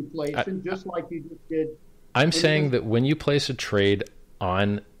stocks for inflation just like you just did. I'm saying that when you place a trade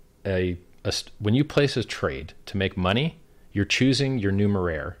on when you place a trade to make money, you're choosing your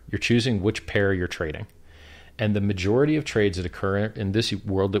numeraire. You're choosing which pair you're trading. And the majority of trades that occur in this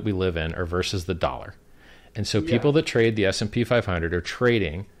world that we live in are versus the dollar. And so people that trade the S&P 500 are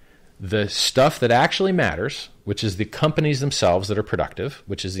trading the stuff that actually matters, which is the companies themselves that are productive,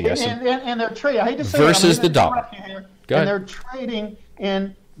 which is the S&P. And they're trading, I hate to say versus the dollar. And they're trading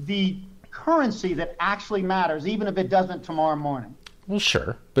in the currency that actually matters, even if it doesn't tomorrow morning. Well,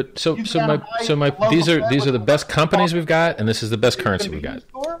 sure, but these are the best companies we've got, and this is the best currency we've got.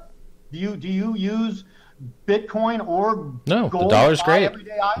 Do you use Bitcoin or gold? The dollar's great.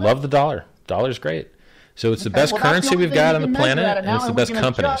 Love the dollar. Dollar's great. So it's the best currency we've got on the planet, and it's the best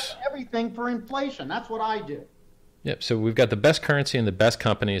companies. Everything for inflation. That's what I do. Yep. So we've got the best currency and the best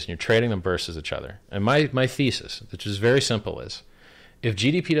companies, and you're trading them versus each other. And my thesis, which is very simple, is if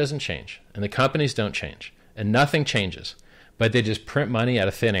GDP doesn't change and the companies don't change and nothing changes, but they just print money out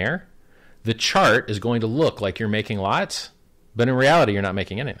of thin air, the chart is going to look like you're making lots, but in reality, you're not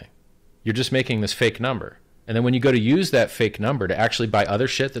making anything. You're just making this fake number. And then when you go to use that fake number to actually buy other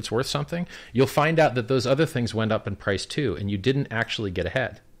shit that's worth something, you'll find out that those other things went up in price too, and you didn't actually get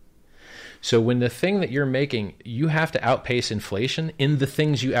ahead. So when the thing that you're making, you have to outpace inflation in the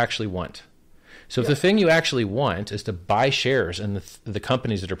things you actually want. So if the thing you actually want is to buy shares in the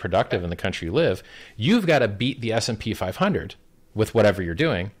companies that are productive in the country you live, you've got to beat the S&P 500 with whatever you're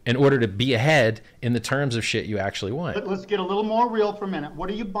doing in order to be ahead in the terms of shit you actually want. But let's get a little more real for a minute. What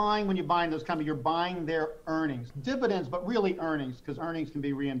are you buying when you're buying those companies? You're buying their earnings. Dividends, but really earnings, because earnings can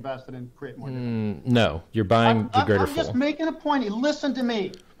be reinvested and create more dividends. No, you're buying the greater full. I'm just making a point. Listen to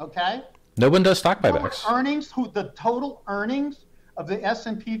me, okay? No one does stock buybacks. The total earnings of the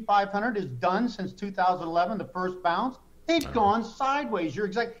S&P 500 is done since 2011, the first bounce. They've gone sideways.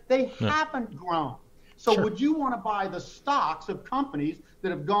 They haven't grown. So would you want to buy the stocks of companies that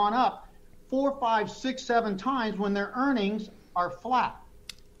have gone up 4, 5, 6, 7 times when their earnings are flat.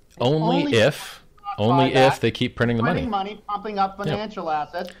 Only if they keep printing the money. Pumping up financial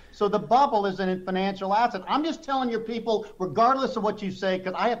assets. So the bubble isn't in financial assets. I'm just telling your people, regardless of what you say,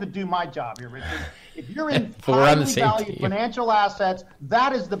 because I have to do my job here, Richard. If you're in highly valued financial assets,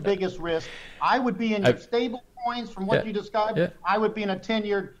 that is the biggest risk. I would be in your stable coins from what you described. Yeah. I would be in a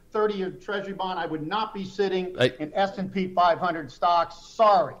 10-year, 30-year Treasury bond. I would not be sitting in S&P 500 stocks.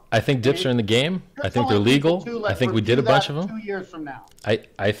 Sorry. I think dips are in the game. I think they're legal. I think we did a bunch of them. 2 years from now.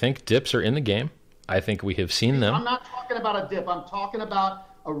 I think dips are in the game. I think we have seen them. I'm not talking about a dip. I'm talking about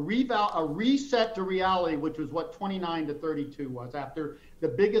a reset to reality, which was what 29 to 32 was after the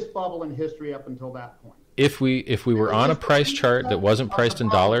biggest bubble in history up until that point. If we were on a price chart that wasn't priced in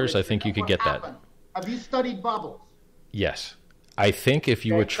dollars, I think you could get that. Have you studied bubbles? Yes. I think if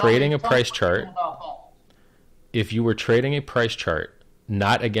you were trading a price chart,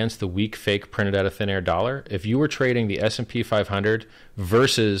 not against the weak fake printed out of thin air dollar, if you were trading the S&P 500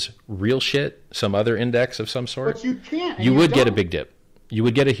 versus real shit, some other index of some sort, but you can't, you would get a big dip. You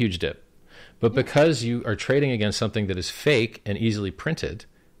would get a huge dip. But because you are trading against something that is fake and easily printed,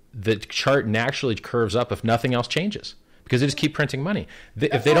 the chart naturally curves up if nothing else changes because they just keep printing money.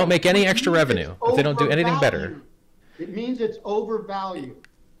 If they don't make any extra revenue, if they don't do anything better. It means it's overvalued.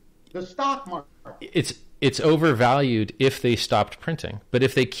 The stock market. It's overvalued if they stopped printing. But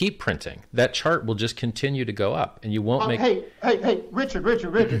if they keep printing, that chart will just continue to go up and you won't make... Hey, Richard.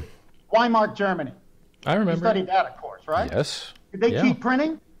 Weimar, Germany. I remember. You studied that, of course, right? Yes. Did they keep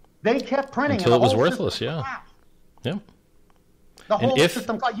printing? They kept printing. Until it was worthless, yeah. The whole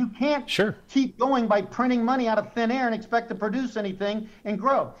system, you can't keep going by printing money out of thin air and expect to produce anything and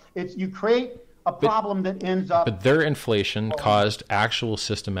grow. You create a problem that ends up... But their inflation caused actual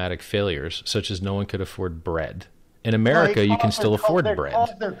systematic failures, such as no one could afford bread. In America, you can still afford bread. It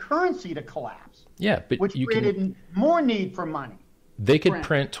caused their currency to collapse. Yeah, but which created more need for money. They could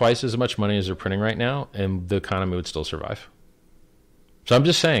print twice as much money as they're printing right now, and the economy would still survive. So I'm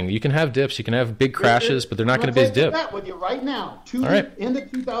just saying, you can have dips, you can have big crashes, but they're not going to be a dip. I'm that with you right now. Into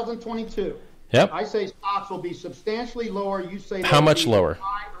 2022. Yep. I say stocks will be substantially lower. You say how much lower?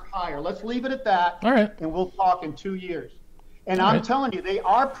 Higher. Let's leave it at that. All right. And we'll talk in 2 years. And I'm telling you, they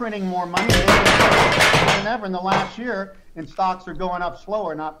are printing more money than ever in the last year, and stocks are going up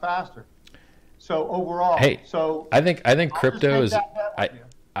slower, not faster. So overall, I think crypto is.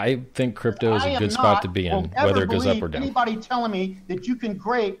 I think crypto is a good spot to be in, whether it goes up or down. Anybody telling me that you can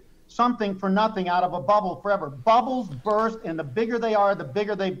create something for nothing out of a bubble forever? Bubbles burst, and the bigger they are, the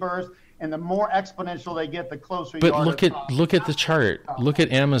bigger they burst, and the more exponential they get, the closer you are. But look at the chart. Look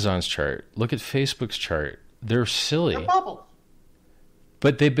at Amazon's chart. Look at Facebook's chart. They're silly. They're bubbles.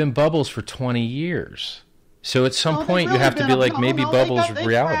 But they've been bubbles for 20 years. So at some point you have to be like, maybe bubbles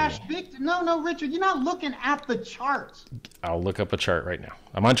reality. No, Richard, you're not looking at the charts. I'll look up a chart right now.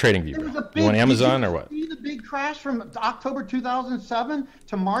 I'm on TradingView. You want Amazon or what? See the big crash from October 2007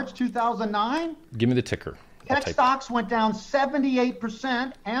 to March 2009? Give me the ticker. Tech stocks went down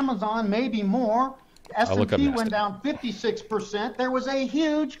 78%. Amazon maybe more. S&P went down 56%. There was a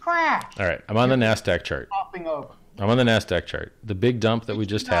huge crash. All right, I'm on the NASDAQ chart. I'm on the NASDAQ chart. The big dump that we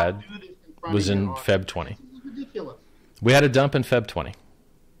just had was in Feb 20. This is ridiculous. We had a dump in Feb 20.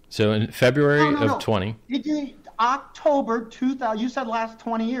 So in February of 20. October 2000, you said last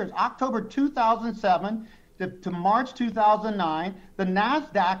 20 years. October 2007 to March 2009, the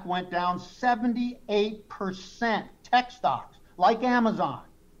NASDAQ went down 78%. Tech stocks, like Amazon.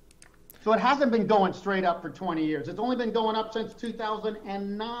 So it hasn't been going straight up for 20 years. It's only been going up since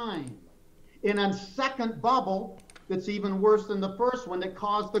 2009. In a second bubble that's even worse than the first one that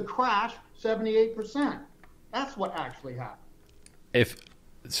caused the crash, 78%. That's what actually happened.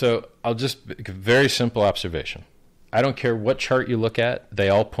 I'll just very simple observation. I don't care what chart you look at, they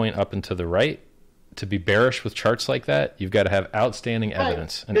all point up and to the right. To be bearish with charts like that, you've got to have outstanding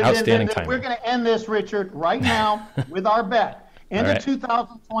evidence and outstanding timing. We're going to end this, Richard, right now with our bet. Into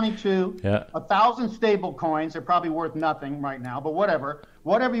 2022, 1,000 stable coins. They're probably worth nothing right now, but whatever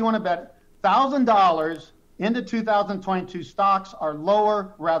you want to bet, $1,000 into 2022 stocks are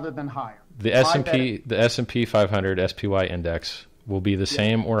lower rather than higher. The S&P 500 SPY index will be the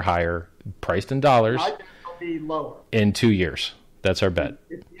same or higher, priced in dollars. I think it'll be lower in 2 years. That's our bet.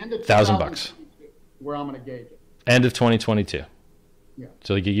 It's the end of $1,000. Where I'm going to gauge it. End of 2022. Yeah.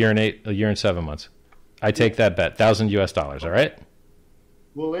 So like a year and 7 months. I take that bet, $1,000 US. All right.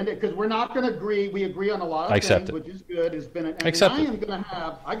 We'll end it because we're not going to agree. We agree on a lot of things, which is good.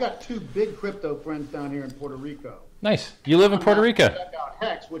 I got 2 big crypto friends down here in Puerto Rico. Nice. You live in Puerto Rico. Check out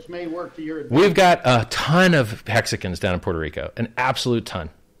Hex, which may work to your advantage. We've got a ton of Hexicans down in Puerto Rico, an absolute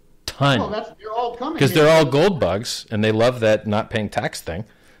ton. Ton. Well, they're all coming Because here. they're all gold bugs, and they love that not paying tax thing.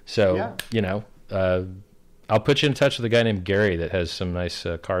 So, Yeah. you know, I'll put you in touch with a guy named Gary that has some nice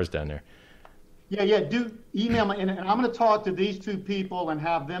cars down there. Yeah. Do email me, and I'm going to talk to these two people and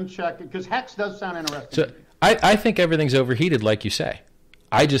have them check it, because Hex does sound interesting. So I think everything's overheated, like you say.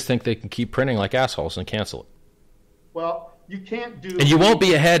 I just think they can keep printing like assholes and cancel it. Well, you can't do. And you won't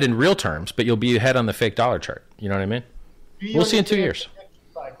be ahead in real terms, but you'll be ahead on the fake dollar chart. You know what I mean? We'll see in 2 years.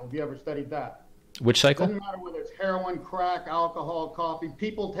 Cycle. Have you ever studied that? Which cycle? Doesn't matter whether it's heroin, crack, alcohol, coffee.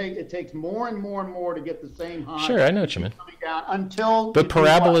 It takes more and more and more to get the same high. Sure, I know what you mean. Coming down until. But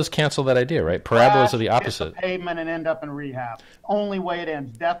parabolas cancel that idea, right? Parabolas are the Crash, opposite. hit the pavement and end up in rehab. Only way it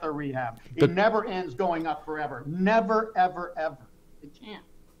ends: death or rehab. It never ends going up forever. Never, ever, ever. It can't.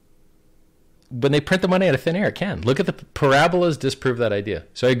 When they print the money out of thin air, it can. Look at the parabolas disprove that idea.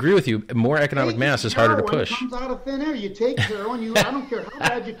 So I agree with you. More economic mass is harder to push. It comes out of thin air. You take heroin. I don't care how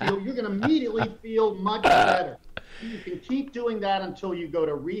bad you feel. You're going to immediately feel much better. You can keep doing that until you go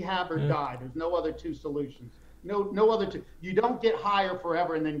to rehab or die. There's no other two solutions. No other two. You don't get higher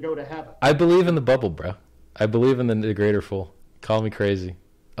forever and then go to heaven. I believe in the bubble, bro. I believe in the greater fool. Call me crazy.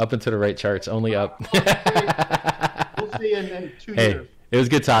 Up and to the right charts, only up. We'll see you in 2 years. It was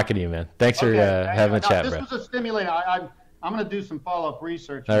good talking to you, man. Thanks for having a chat, bro. This was a stimulator. I'm going to do some follow-up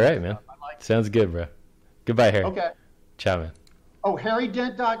research. All right, man. Sounds good, bro. Goodbye, Harry. Okay. Ciao, man. Oh,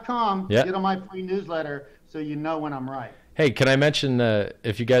 harrydent.com. Yeah. Get on my free newsletter so you know when I'm right. Hey, can I mention,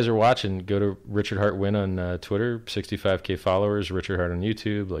 if you guys are watching, go to Richard Hart Win on Twitter, 65K followers, Richard Hart on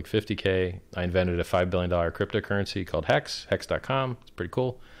YouTube, like 50K. I invented a $5 billion cryptocurrency called Hex, hex.com. It's pretty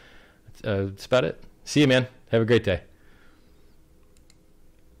cool. That's about it. See you, man. Have a great day.